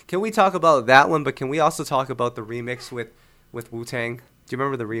 Ed. Can we talk about that one, but can we also talk about the remix with Wu-Tang? Do you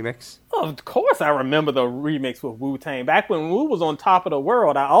remember the remix? Oh, of course I remember the remix with Wu-Tang. Back when Wu was on top of the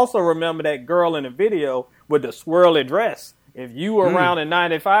world, I also remember that girl in the video with the swirly dress. If you were around in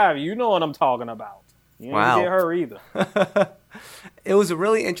 95, you know what I'm talking about. You didn't get her either. It was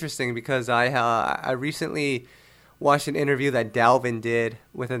really interesting because I recently watched an interview that Dalvin did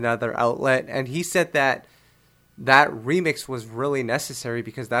with another outlet, and he said that remix was really necessary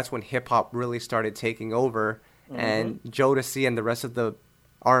because that's when hip-hop really started taking over. And Jodeci and the rest of the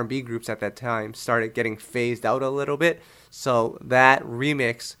R&B groups at that time started getting phased out a little bit. So that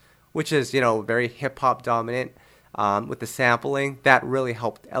remix, which is, you know, very hip-hop dominant with the sampling, that really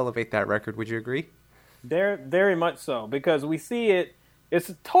helped elevate that record. Would you agree? Very much so, because we see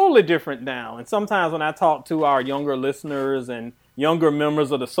it's totally different now. And sometimes when I talk to our younger listeners and younger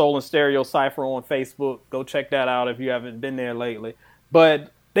members of the Soul and Stereo Cypher on Facebook, go check that out if you haven't been there lately.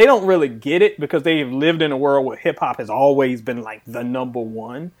 But they don't really get it because they've lived in a world where hip-hop has always been like the number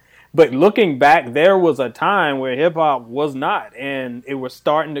one. But looking back, there was a time where hip-hop was not, and it was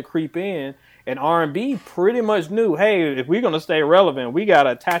starting to creep in. And R&B pretty much knew, hey, if we're going to stay relevant, we got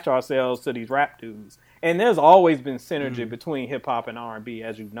to attach ourselves to these rap dudes. And there's always been synergy between hip-hop and R&B,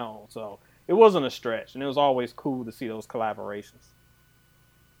 as you know. So it wasn't a stretch, and it was always cool to see those collaborations.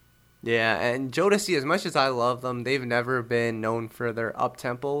 Yeah, and Jodeci, as much as I love them, they've never been known for their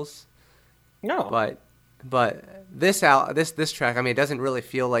up-tempos. No. But this track, I mean, it doesn't really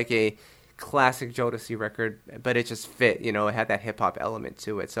feel like a classic Jodeci record, but it just fit, you know, it had that hip-hop element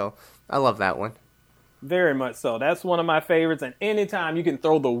to it. So I love that one. Very much so. That's one of my favorites, and anytime you can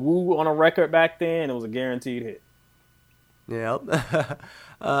throw the Woo on a record back then, it was a guaranteed hit. Yep.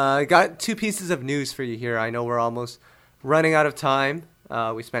 I got two pieces of news for you here. I know we're almost running out of time.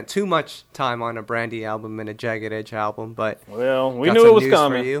 We spent too much time on a Brandy album and a Jagged Edge album, but well, we knew it was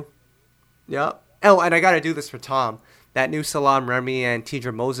coming. For you. Yep. Oh, and I got to do this for Tom. That new Salaam Remi and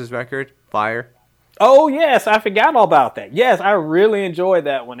Tidra Moses record, fire. Oh, yes, I forgot all about that. Yes, I really enjoyed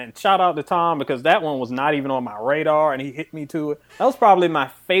that one, and shout out to Tom because that one was not even on my radar, and he hit me to it. That was probably my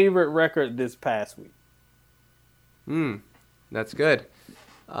favorite record this past week. That's good.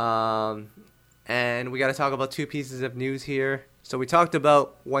 And we got to talk about two pieces of news here. So we talked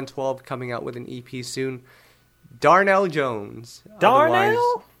about 112 coming out with an EP soon. Darnell Jones.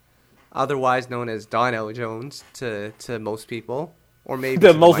 Otherwise known as Donnell Jones to most people. Or maybe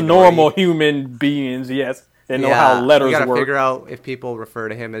the most normal human beings, yes. They know how letters work. We got to figure out if people refer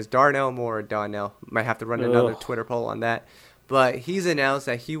to him as Darnell more or Donnell. Might have to run another Twitter poll on that. But he's announced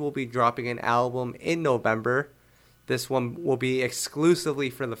that he will be dropping an album in November. This one will be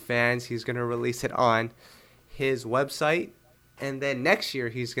exclusively for the fans. He's going to release it on his website. And then next year,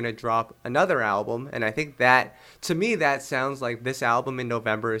 he's going to drop another album. And I think that, to me, that sounds like this album in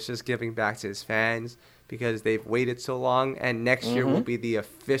November is just giving back to his fans because they've waited so long. And next year will be the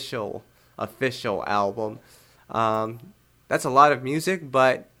official album. That's a lot of music,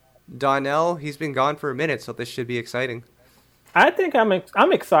 but Donnell, he's been gone for a minute, so this should be exciting. I think I'm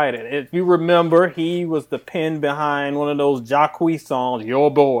excited. If you remember, he was the pen behind one of those Jacquees songs,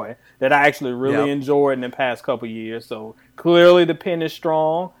 Your Boy, that I actually really enjoyed in the past couple of years. So clearly the pen is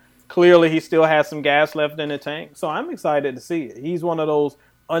strong. Clearly he still has some gas left in the tank. So I'm excited to see it. He's one of those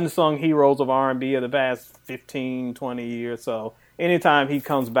unsung heroes of R&B of the past 15, 20 years. So anytime he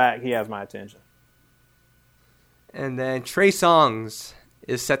comes back, he has my attention. And then Trey Songz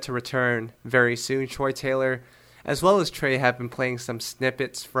is set to return very soon. Troy Taylor, as well as Trey, have been playing some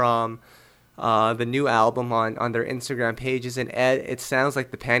snippets from the new album on their Instagram pages. And Ed, it sounds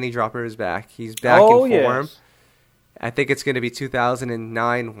like the panty dropper is back. He's back in form. Yes. I think it's going to be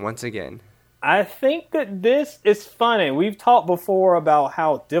 2009 once again. I think that this is funny. We've talked before about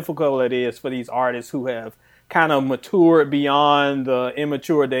how difficult it is for these artists who have kind of matured beyond the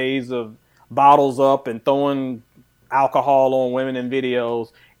immature days of bottles up and throwing alcohol on women in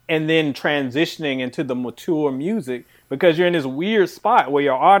videos, and then transitioning into the mature music, because you're in this weird spot where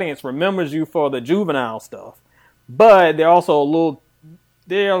your audience remembers you for the juvenile stuff, but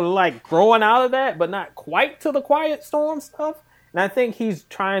they're like growing out of that, but not quite to the Quiet Storm stuff. And I think he's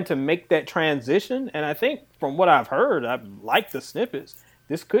trying to make that transition. And I think from what I've heard, I like the snippets.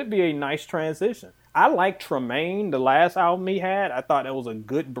 This could be a nice transition. I like Tremaine, the last album he had. I thought that was a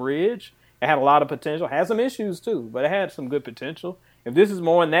good bridge. It had a lot of potential. Had some issues too, but it had some good potential. If this is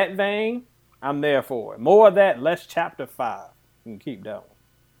more in that vein, I'm there for it. More of that, less Chapter 5. You can keep that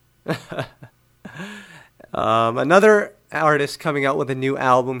one. Another artist coming out with a new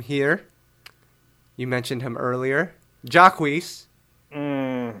album here. You mentioned him earlier. Jacquees.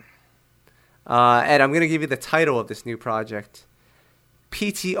 Ed, I'm going to give you the title of this new project.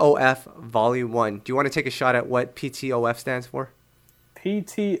 PTOF Volume 1. Do you want to take a shot at what PTOF stands for?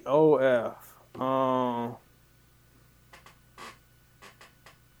 PTOF.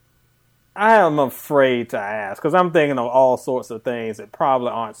 I am afraid to ask, because I'm thinking of all sorts of things that probably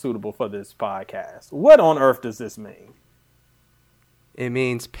aren't suitable for this podcast. What on earth does this mean? It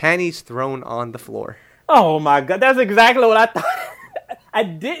means panties thrown on the floor. Oh my God, that's exactly what I thought. I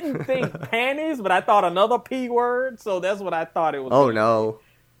didn't think panties, but I thought another P word, so that's what I thought it was. Oh no.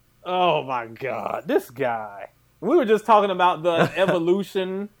 Oh my God, this guy. We were just talking about the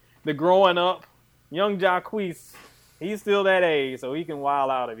evolution, the growing up. Young Jacquees, he's still that age, so he can wild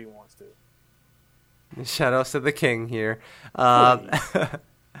out if he wants to. Shout outs to the king here. And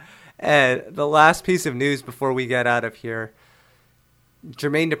the last piece of news before we get out of here.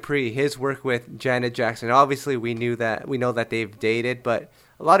 Jermaine Dupri, his work with Janet Jackson. Obviously, we know that they've dated, but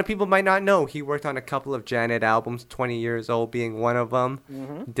a lot of people might not know he worked on a couple of Janet albums, 20 Years Old being one of them,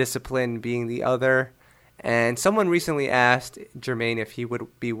 Discipline being the other. And someone recently asked Jermaine if he would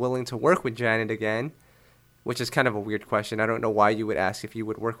be willing to work with Janet again, which is kind of a weird question. I don't know why you would ask if you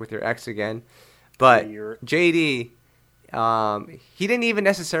would work with your ex again. But JD, he didn't even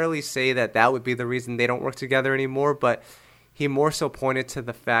necessarily say that would be the reason they don't work together anymore, but he more so pointed to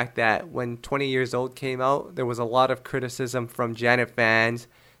the fact that when 20 Years Old came out, there was a lot of criticism from Janet fans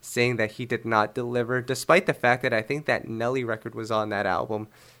saying that he did not deliver, despite the fact that I think that Nelly record was on that album.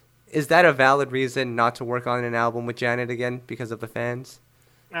 Is that a valid reason not to work on an album with Janet again because of the fans?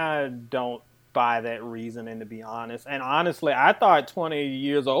 I don't buy that reasoning, to be honest. And honestly, I thought 20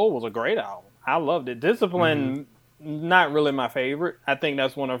 Years Old was a great album. I loved it. Discipline, not really my favorite. I think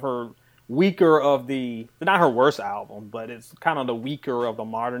that's one of her weaker of the, not her worst album, but it's kind of the weaker of the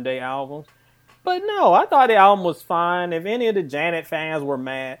modern day albums. But no, I thought the album was fine. If any of the Janet fans were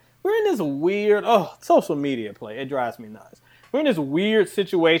mad, we're in this weird, social media play. It drives me nuts. We're in this weird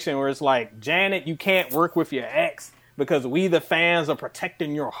situation where it's like, Janet, you can't work with your ex because we, the fans, are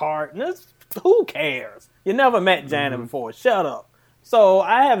protecting your heart. And who cares? You never met Janet before. Shut up. So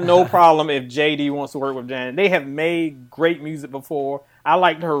I have no problem if JD wants to work with Janet. They have made great music before. I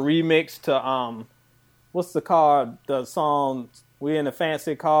liked her remix to, what's the song, We in a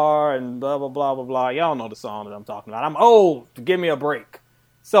Fancy Car and blah, blah, blah, blah, blah. Y'all know the song that I'm talking about. I'm old. Give me a break.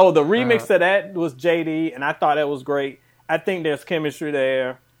 So the remix to that was JD, and I thought that was great. I think there's chemistry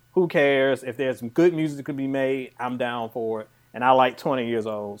there. Who cares? If there's some good music that could be made, I'm down for it. And I like 20 Years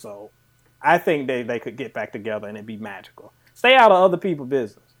Old, so I think they could get back together and it'd be magical. Stay out of other people's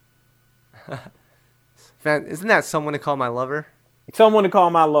business. Isn't that Someone to Call My Lover? Someone to Call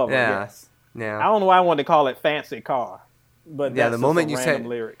My Lover, yeah. Yes. Yeah. I don't know why I wanted to call it Fancy Car, but that's the moment you said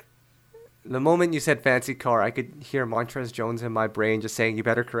lyric. The moment you said Fancy Car, I could hear Montrez Jones in my brain just saying, you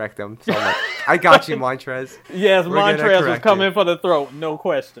better correct him. So I'm like, I got you, Montrez. Yes, Montrez was coming for the throat, no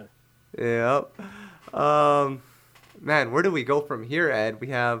question. Yep. Man, where do we go from here, Ed? We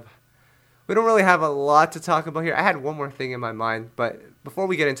don't really have a lot to talk about here. I had one more thing in my mind, but before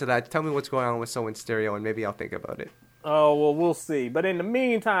we get into that, tell me what's going on with Soul in Stereo, and maybe I'll think about it. Oh, well, we'll see. But in the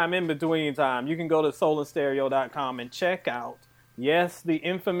meantime, in between time, you can go to soulandstereo.com and check out, yes, the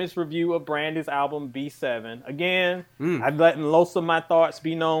infamous review of Brandy's album, B7. Again, I've let most of my thoughts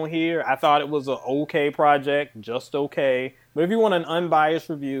be known here. I thought it was an okay project, just okay. But if you want an unbiased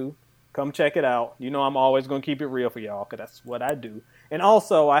review, come check it out. You know I'm always going to keep it real for y'all, because that's what I do. And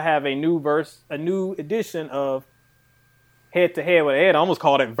also, I have a new edition of Head to Head with Ed. I almost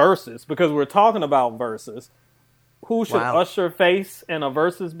called it Versus, because we're talking about Versus. Who should Usher face in a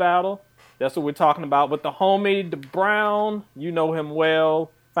Versus battle? That's what we're talking about with the homie, the Brown. You know him well.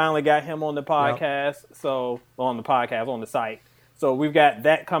 Finally got him on the podcast. Yep. On the site. So we've got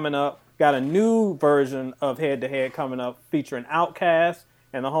that coming up. Got a new version of Head to Head coming up featuring Outkast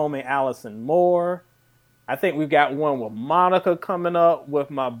and the homie Allison Moore. I think we've got one with Monica coming up with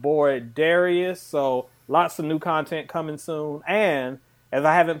my boy Darius. So lots of new content coming soon. And as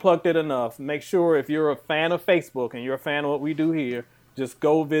I haven't plugged it enough, make sure if you're a fan of Facebook and you're a fan of what we do here, just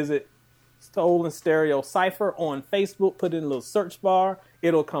go visit Soul and Stereo Cypher on Facebook. Put in a little search bar.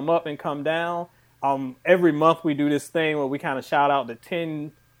 It'll come up and come down. Every month we do this thing where we kind of shout out the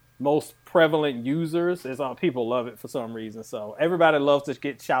 10 most prevalent users. People love it for some reason. So everybody loves to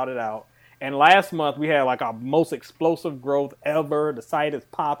get shouted out. And last month we had like our most explosive growth ever. The site is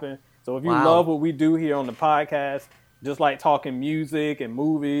popping. So if you love what we do here on the podcast, just like talking music and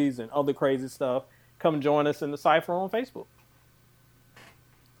movies and other crazy stuff, come join us in the Cypher on Facebook.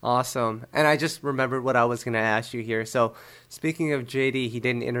 Awesome. And I just remembered what I was going to ask you here. So speaking of JD, he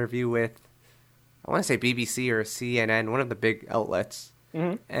did an interview with, I want to say BBC or CNN, one of the big outlets.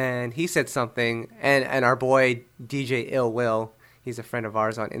 Mm-hmm. And he said something, and our boy DJ Ill Will, he's a friend of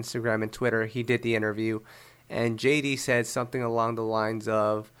ours on Instagram and Twitter, he did the interview. And JD said something along the lines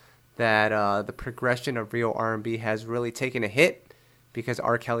of that the progression of real R&B has really taken a hit because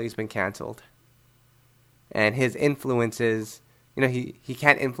R. Kelly's been canceled. And his influences, he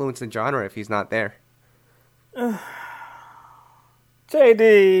can't influence the genre if he's not there.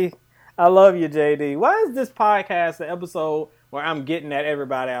 JD, I love you, JD. Why is this podcast the episode where I'm getting at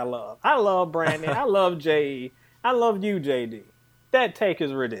everybody I love? I love Brandon. I love J.E. I love you, JD. That take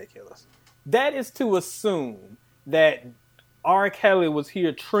is ridiculous. That is to assume that R. Kelly was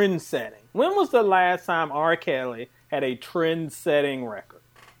here trend-setting. When was the last time R. Kelly had a trend-setting record?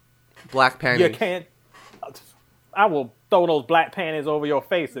 Black Panties. You can't... I will throw those black panties over your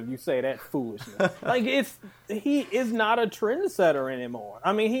face if you say that foolishness. He is not a trendsetter anymore.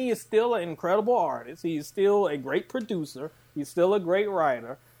 I mean, he is still an incredible artist. He is still a great producer. He's still a great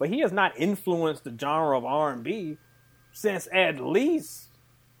writer. But he has not influenced the genre of R&B since at least...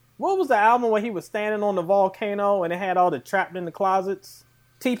 What was the album where he was standing on the volcano and it had all the Trapped in the Closets?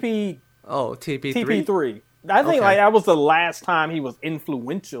 TP3. TP3. I think that was the last time he was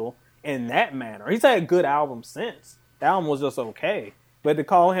influential in that manner. He's had a good album since. The album was just okay. But to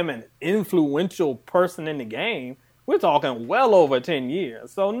call him an influential person in the game, we're talking well over 10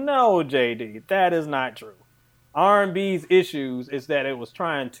 years. So no, JD, that is not true. R&B's issues is that it was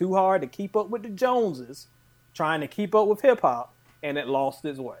trying too hard to keep up with the Joneses, trying to keep up with hip-hop, and it lost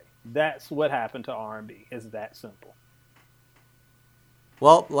its way. That's what happened to R&B. It's that simple.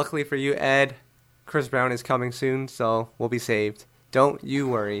 Well, luckily for you, Ed, Chris Brown is coming soon, so we'll be saved. Don't you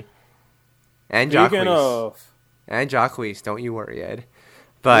worry. And Jacquees. And Jacquees, don't you worry, Ed.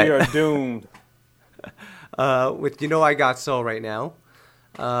 But we are doomed. With I Got Soul right now,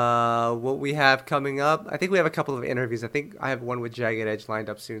 what we have coming up, I think we have a couple of interviews. I think I have one with Jagged Edge lined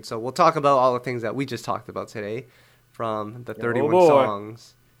up soon. So we'll talk about all the things that we just talked about today, from the 31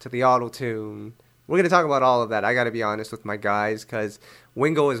 songs to the auto-tune. We're going to talk about all of that. I got to be honest with my guys because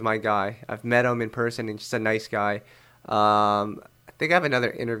Wingo is my guy. I've met him in person and just a nice guy. I think I have another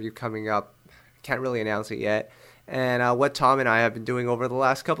interview coming up. Can't really announce it yet. And what Tom and I have been doing over the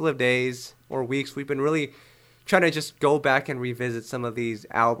last couple of days or weeks, we've been really trying to just go back and revisit some of these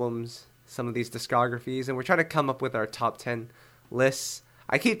albums, some of these discographies, and we're trying to come up with our top 10 lists.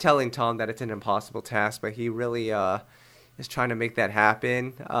 I keep telling Tom that it's an impossible task, but he really is trying to make that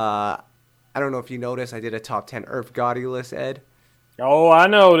happen. I don't know if you noticed, I did a top 10 Irv Gotti list, Ed. Oh, I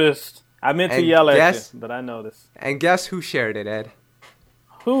noticed. I meant to yell at you, but I noticed. And guess who shared it, Ed?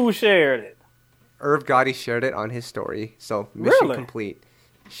 Who shared it? Irv Gotti shared it on his story, so mission complete.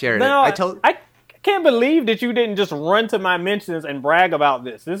 Shared it. I can't believe that you didn't just run to my mentions and brag about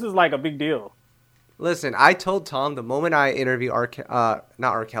this. This is like a big deal. Listen, I told Tom the moment I interview not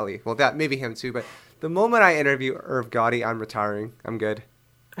R. Kelly, well, that maybe him too, but the moment I interview Irv Gotti, I'm retiring. I'm good.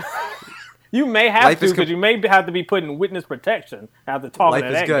 You may have to, because you may have to be put in witness protection after talking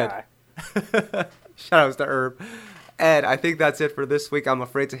to that guy. Shout out to Irv. Ed, I think that's it for this week. I'm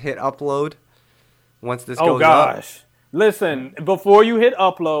afraid to hit upload once this goes up. Oh, gosh. Listen, before you hit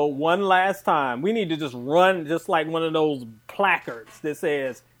upload, one last time, we need to just run just like one of those placards that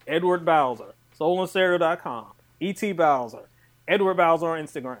says Edward Bowser, soulandstereo.com, E.T. Bowser, Edward Bowser on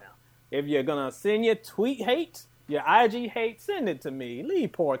Instagram. If you're going to send your tweet hate, your IG hate, send it to me.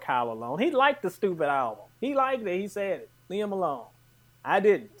 Leave poor Kyle alone. He liked the stupid album. He liked it. He said it. Leave him alone. I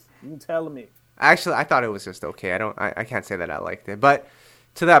didn't. You tell me. Actually, I thought it was just okay. I can't say that I liked it. But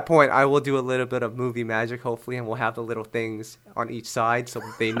to that point, I will do a little bit of movie magic, hopefully, and we'll have the little things on each side so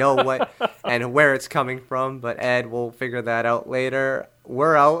they know what and where it's coming from. But Ed, we'll figure that out later.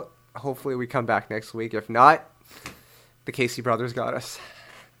 We're out. Hopefully we come back next week. If not, the Casey brothers got us.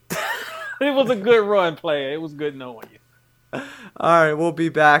 It was a good run, player. It was good knowing you. All right, we'll be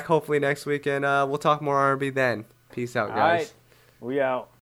back hopefully next week, and we'll talk more R&B then. Peace out, guys. All right, we out.